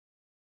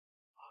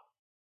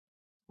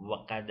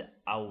 وَقَدْ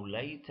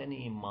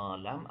أَوْلَيْتَنِي مَا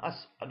لَمْ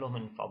أَسْأَلُ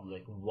مِنْ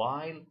فَضْلِكَ.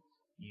 While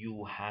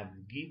you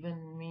have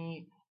given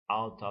me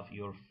out of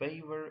your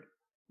favor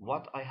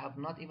what I have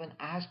not even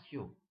asked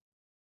you.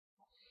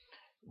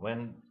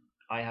 When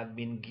I have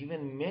been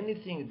given many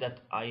things that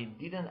I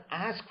didn't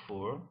ask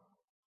for,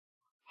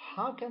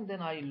 how can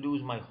then I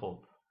lose my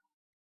hope?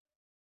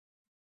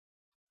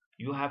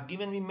 You have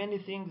given me many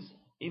things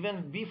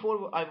even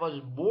before I was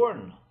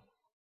born,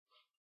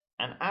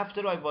 and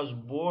after I was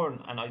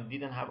born and I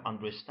didn't have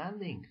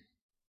understanding.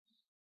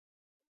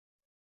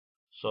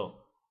 So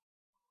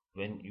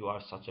when you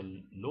are such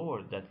a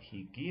Lord that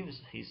He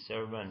gives His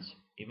servants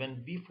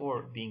even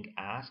before being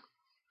asked,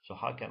 so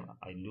how can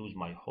I lose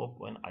my hope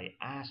when I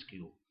ask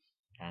you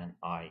and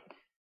I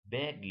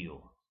beg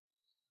you?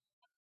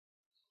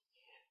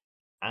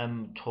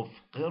 أم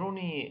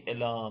تفقرني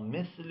إلى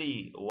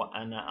مثلي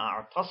وأنا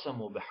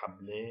أعتصم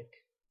بحبلك.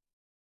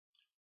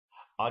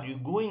 Are you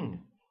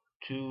going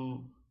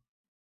to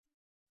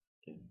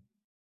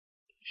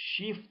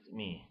shift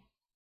me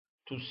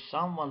to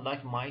someone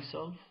like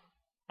myself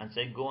and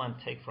say go and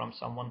take from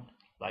someone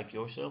like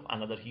yourself,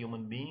 another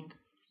human being,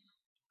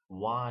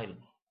 while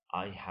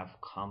I have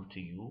come to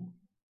you?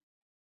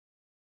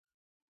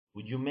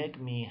 Would you make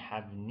me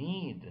have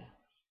need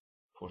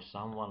for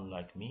someone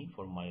like me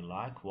for my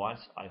life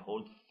whilst I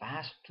hold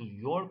fast to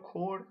your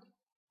cord?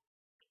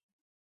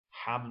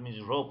 Habl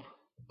means rope,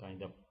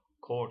 kind of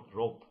cord,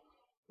 rope.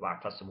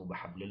 وَاعْتَصِمُوا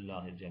بِحَبْلِ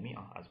اللَّهِ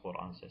جَمِيعًا, as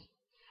Quran says.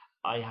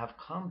 I have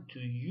come to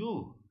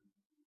you.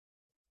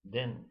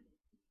 Then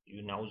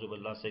you, na'udhu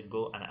billah, say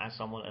go and ask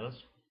someone else,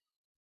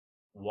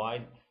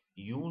 while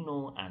you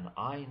know and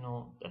I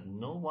know that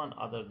no one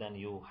other than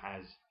you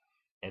has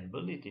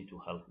ability to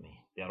help me.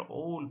 They are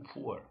all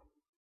poor.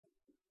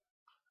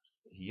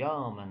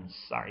 يا من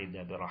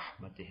سعد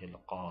برحمته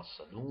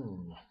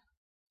القاصدون.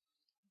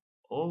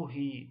 O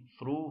He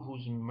through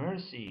whose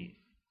mercy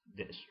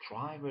the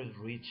strivers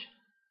reach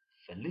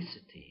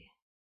felicity.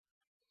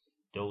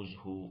 Those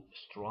who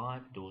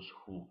strive, those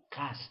who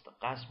cast.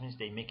 Cast means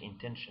they make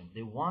intention.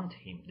 They want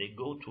Him. They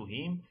go to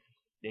Him.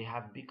 They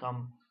have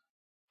become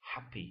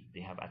happy.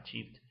 They have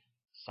achieved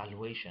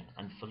salvation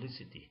and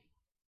felicity.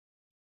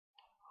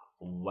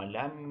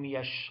 وَلَمْ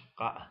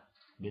يَشْقَأْ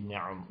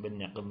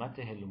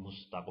بِنِقْمَتِهِ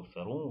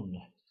الْمُسْتَغْفِرُونَ.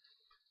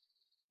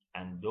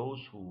 And those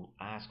who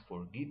ask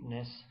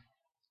forgiveness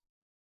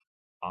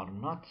are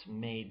not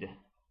made.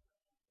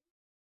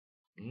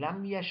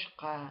 لَمْ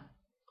يَشْقَى,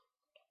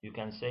 you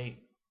can say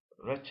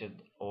wretched,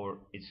 or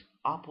it's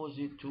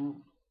opposite to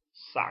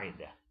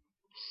sa'ida.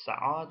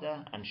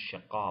 Sa'ada and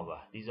shaqawa,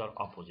 these are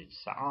opposites.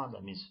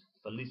 Sa'ada means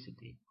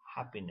felicity,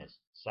 happiness,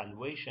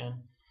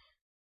 salvation,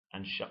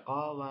 and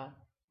shaqawa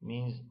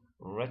means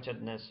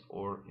wretchedness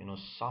or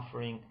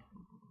suffering,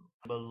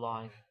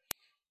 life,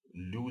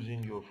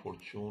 losing your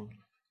fortune.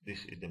 This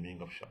is the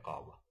meaning of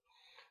shaqawa.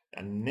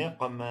 And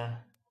niqmah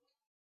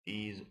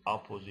is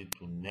opposite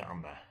to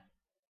ni'mah,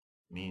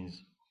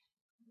 means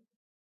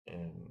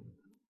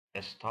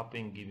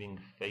stopping giving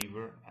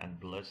favor and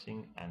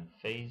blessing and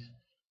faith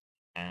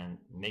and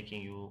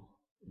making you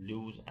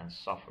lose and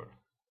suffer.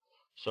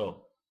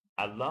 So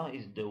Allah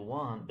is the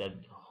one that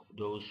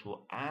those who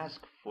ask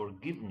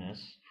forgiveness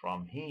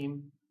from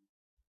Him,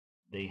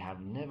 they have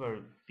never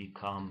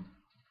become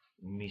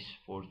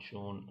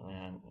misfortune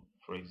and,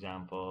 for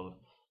example,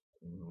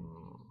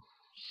 mm,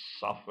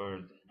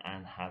 suffered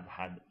and have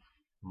had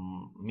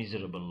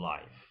miserable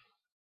life.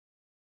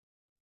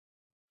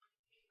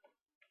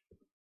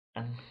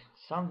 And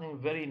something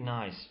very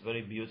nice,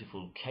 very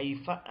beautiful.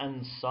 كيف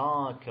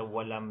أنساك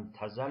ولم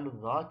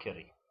تزل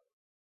ذاكري.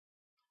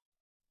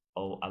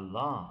 Oh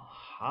Allah,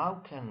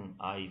 how can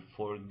I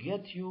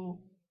forget you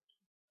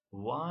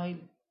while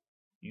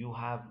you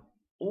have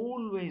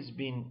always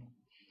been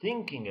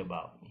thinking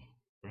about me,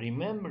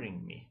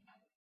 remembering me?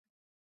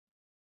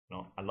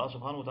 No, Allah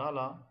subhanahu wa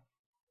ta'ala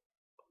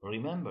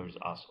remembers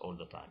us all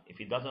the time. If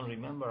He doesn't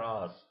remember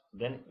us,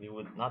 then we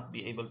would not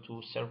be able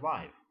to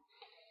survive.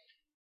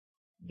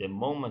 The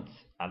moment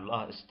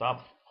Allah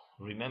stops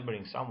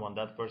remembering someone,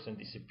 that person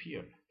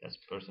disappeared. That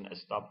person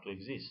stopped to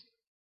exist.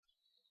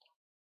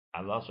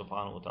 Allah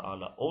subhanahu wa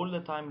ta'ala all the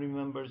time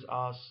remembers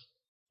us,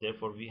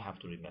 therefore we have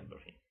to remember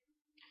Him.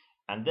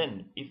 And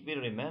then if we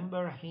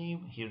remember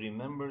Him, He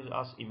remembers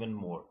us even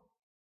more.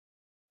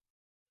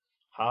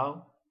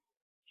 How?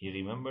 He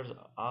remembers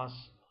us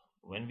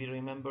when we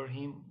remember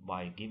Him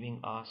by giving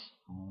us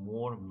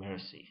more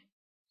mercy.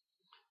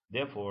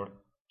 Therefore,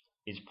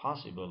 it's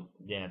possible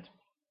that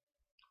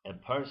a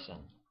person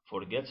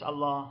forgets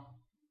Allah,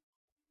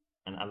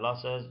 and Allah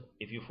says,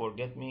 if you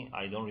forget me,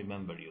 I don't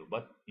remember you.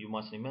 But you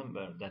must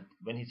remember that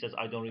when He says,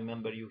 I don't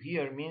remember you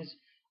here, means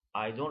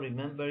I don't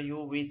remember you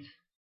with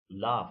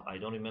love. I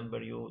don't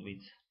remember you with,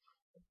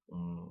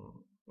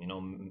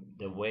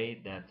 the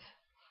way that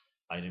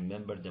I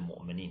remember the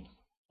mu'mineen.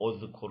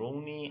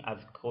 اذكروني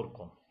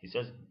أذكركم. He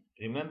says,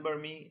 remember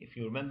me. If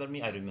you remember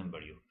me, I remember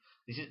you.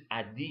 This is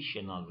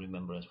additional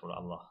remembrance for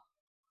Allah.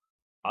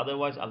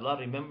 Otherwise, Allah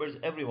remembers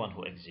everyone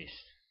who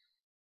exists.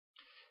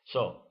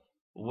 So,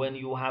 when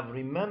you have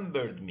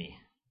remembered me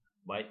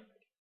by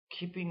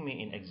keeping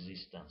me in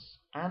existence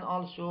and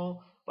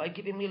also by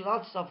giving me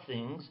lots of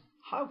things,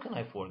 how can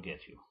I forget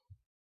you?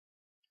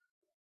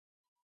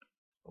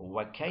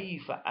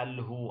 وَكَيْفَ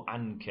أَلْهُ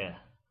عَنْكَ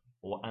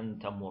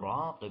وَأَنْتَ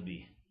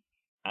مُرَاقِبِي.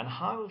 And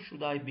how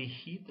should I be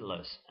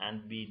heedless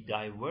and be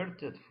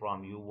diverted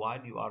from you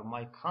while you are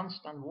my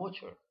constant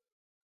watcher?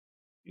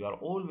 You are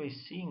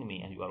always seeing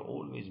me and you are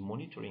always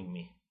monitoring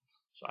me.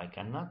 So I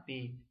cannot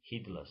be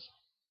heedless.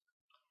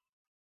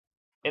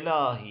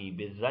 إلهي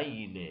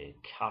بذيل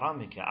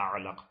كرمك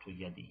أعلقت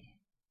يدي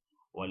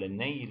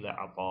ولنيل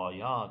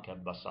عطاياك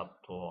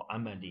بسطت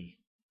أملي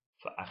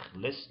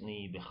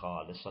فأخلصني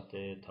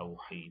بخالصة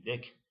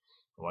توحيدك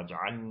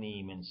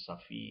واجعلني من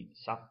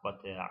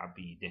صفوة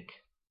عبيدك.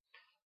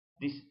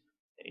 This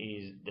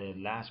is the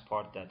last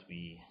part that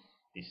we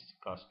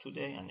discussed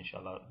today, and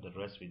inshallah the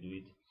rest we do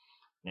it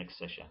next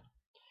session.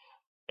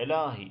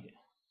 Ilahi,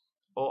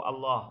 O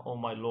Allah, O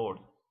my Lord,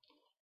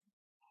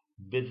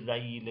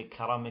 بِالذَّيْلِ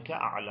كَرَمِكَ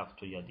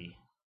أَعْلَقْتُ يَدِي.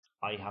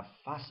 I have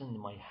fastened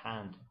my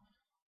hand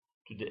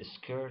to the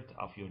skirt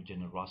of your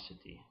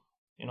generosity.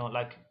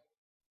 Like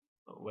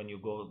when you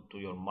go to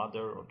your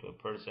mother or to a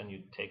person,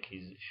 you take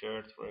his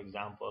shirt, for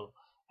example,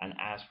 and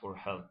ask for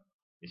help.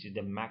 This is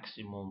the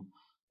maximum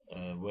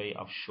way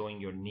of showing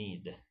your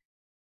need.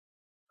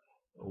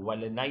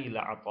 وَلَنَيْلَ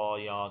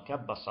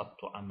عَطَايَاكَ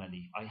بَسَطْتُ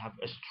أَمَلِي. I have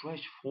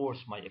stretched forth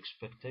my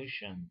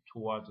expectation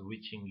towards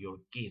reaching your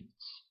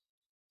gifts.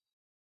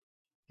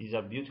 These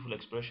are beautiful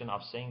expression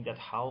of saying that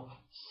how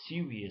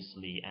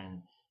seriously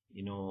and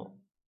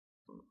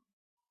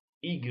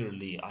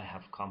eagerly I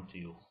have come to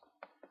you.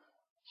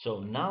 So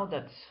now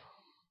that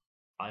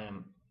I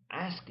am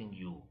asking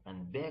you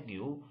and beg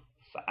you,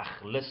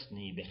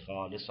 فَأَخْلِصْنِي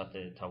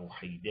بِخَالِصَةِ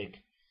تَوْحِيدِكَ.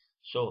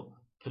 So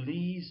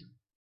please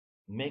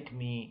make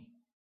me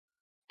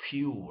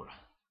pure,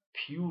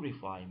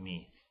 purify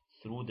me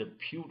through the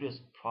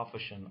purest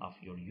profession of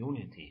your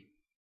unity.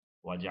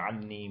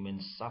 وَاجْعَلْنِي مِنْ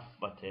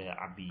صَفْوَةِ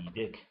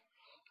عَبِيدِكَ.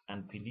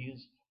 And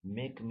please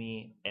make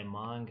me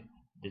among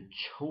the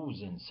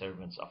chosen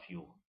servants of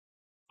you,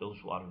 those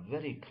who are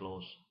very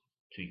close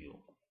to you.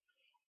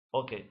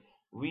 Okay,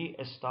 we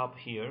stop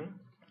here,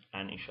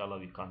 and inshallah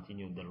we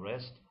continue the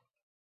rest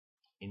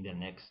in the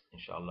next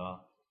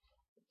inshallah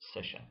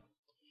session.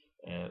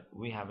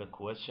 We have a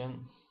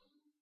question.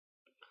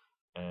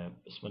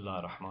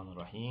 Bismillah ar-Rahman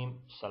ar-Rahim.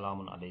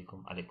 Salamun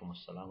alaykum. Alaykum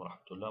as-salam wa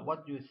rahmatullah.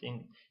 What do you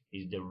think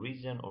is the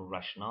reason or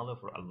rationale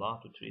for Allah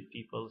to treat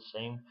people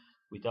same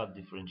without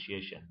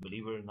differentiation?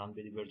 Believers,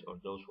 non-believers, or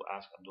those who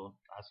ask and don't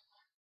ask,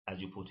 as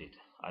you put it?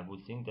 I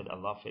would think that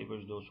Allah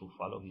favors those who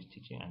follow His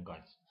teaching and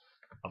guides.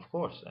 Of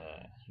course,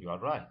 you are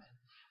right.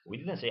 We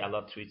didn't say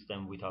Allah treats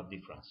them without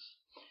difference.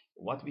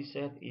 What we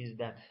said is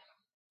that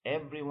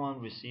everyone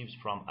receives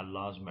from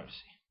Allah's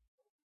mercy.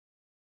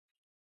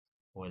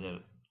 Whether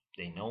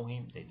they know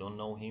Him, they don't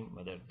know Him,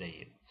 whether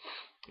they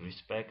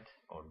respect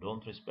or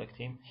don't respect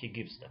Him, He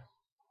gives them.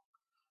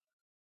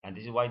 And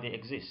this is why they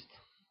exist.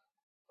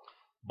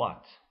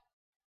 But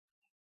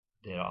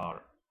there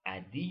are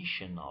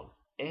additional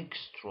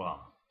extra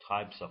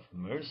types of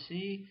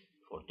mercy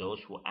for those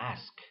who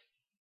ask.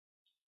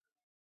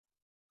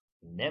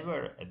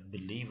 Never a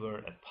believer,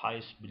 a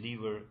pious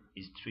believer,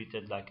 is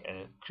treated like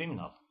a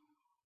criminal.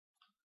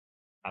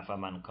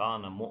 أَفَمَنْ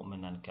كَانَ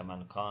مُؤْمِنًا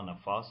كَمَنْ كَانَ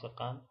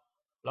فَاسِقًا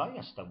لَا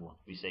يَسْتَوُونَ.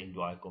 We say in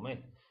Dua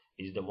Kumet,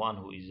 is the one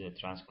who is a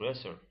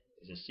transgressor,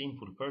 is a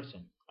sinful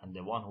person, and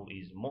the one who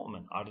is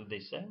mu'min, are they the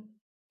same?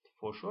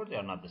 For sure they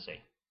are not the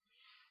same.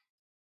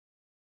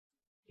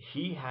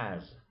 He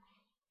has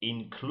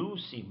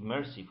inclusive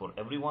mercy for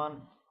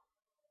everyone,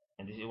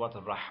 and this is what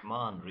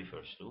Rahman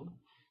refers to.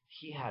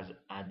 He has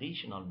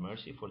additional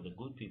mercy for the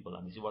good people,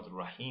 and this is what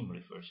Rahim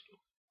refers to.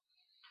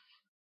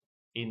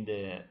 In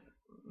the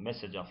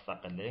message of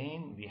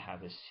Thaqalain, we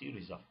have a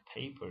series of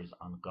papers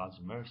on God's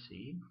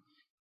mercy,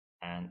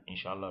 and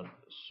inshallah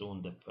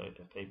soon the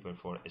paper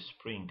for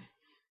spring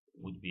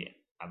would be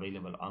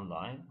available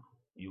online.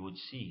 You would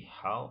see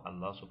how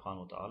Allah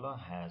subhanahu wa ta'ala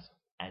has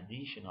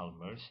additional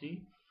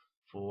mercy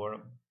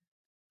for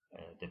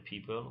the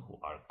people who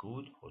are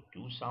good, who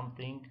do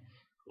something,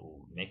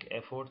 who make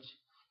efforts,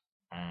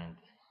 and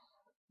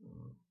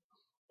mm,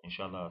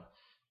 inshallah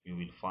you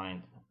will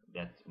find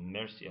that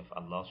mercy of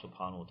Allah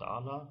subhanahu wa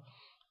ta'ala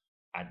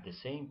at the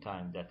same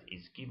time that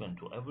is given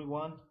to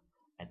everyone.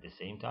 At the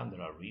same time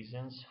there are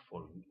reasons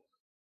for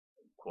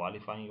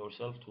qualifying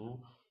yourself to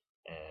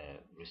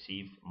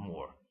receive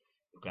more.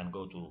 You can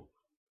go to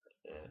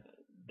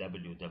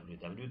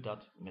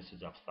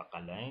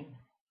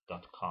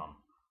www.messageofthaqalain.com,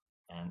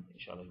 and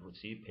inshallah you will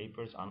see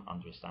papers on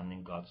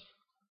understanding God's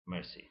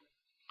mercy.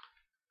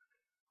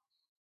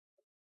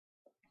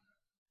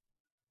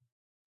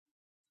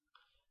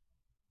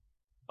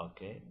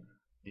 Okay,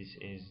 this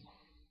is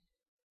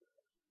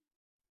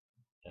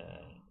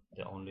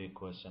the only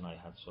question I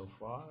had so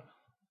far.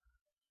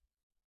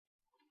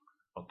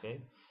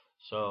 Okay,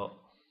 so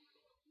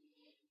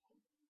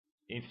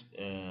if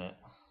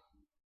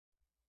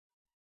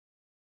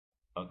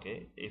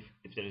okay, if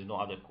there is no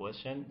other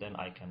question, then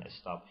I can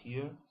stop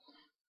here,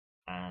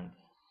 and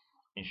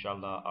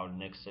inshallah our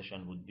next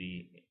session would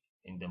be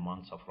in the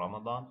months of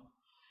Ramadan,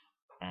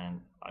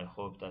 and I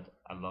hope that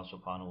Allah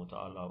subhanahu wa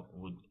ta'ala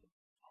would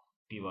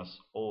give us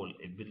all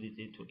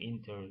ability to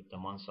enter the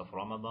months of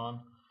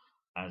Ramadan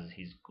as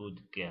his good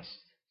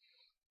guest,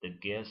 the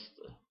guest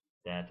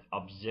that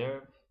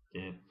observe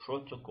the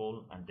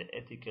protocol and the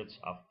etiquettes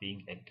of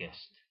being a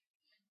guest.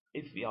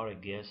 If we are a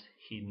guest,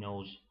 he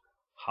knows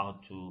how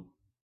to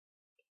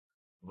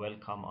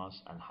welcome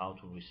us and how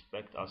to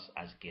respect us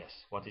as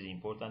guests. What is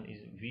important is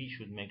we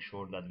should make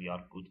sure that we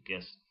are good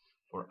guests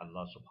for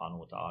Allah subhanahu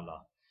wa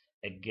ta'ala.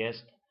 A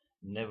guest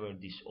never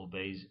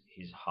disobeys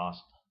his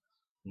host,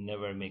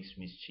 never makes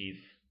mischief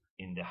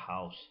in the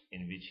house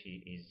in which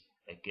he is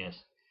a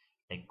guest.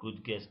 A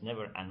good guest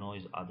never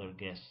annoys other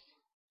guests.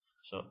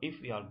 So if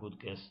we are good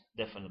guests,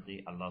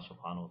 definitely Allah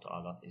subhanahu wa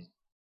ta'ala is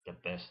the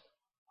best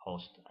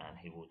host, and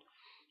he would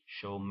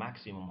show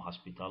maximum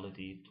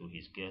hospitality to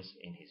his guests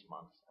in his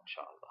month,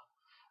 inshallah.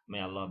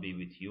 May Allah be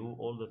with you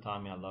all the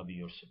time. May Allah be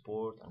your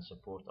support and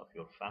support of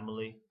your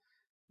family.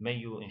 May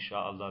you,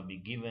 inshallah, be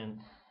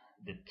given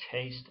the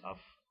taste of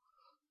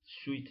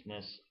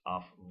sweetness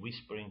of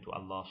whispering to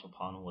Allah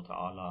subhanahu wa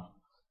ta'ala,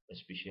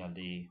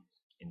 especially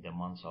in the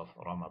months of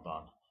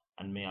Ramadan.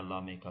 And may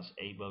Allah make us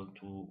able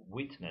to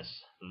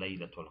witness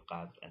Laylatul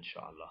Qadr,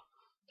 inshallah.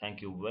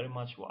 Thank you very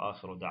much. Wa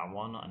akhiru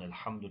da'wana and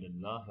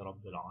alhamdulillahi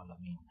rabbil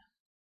alameen.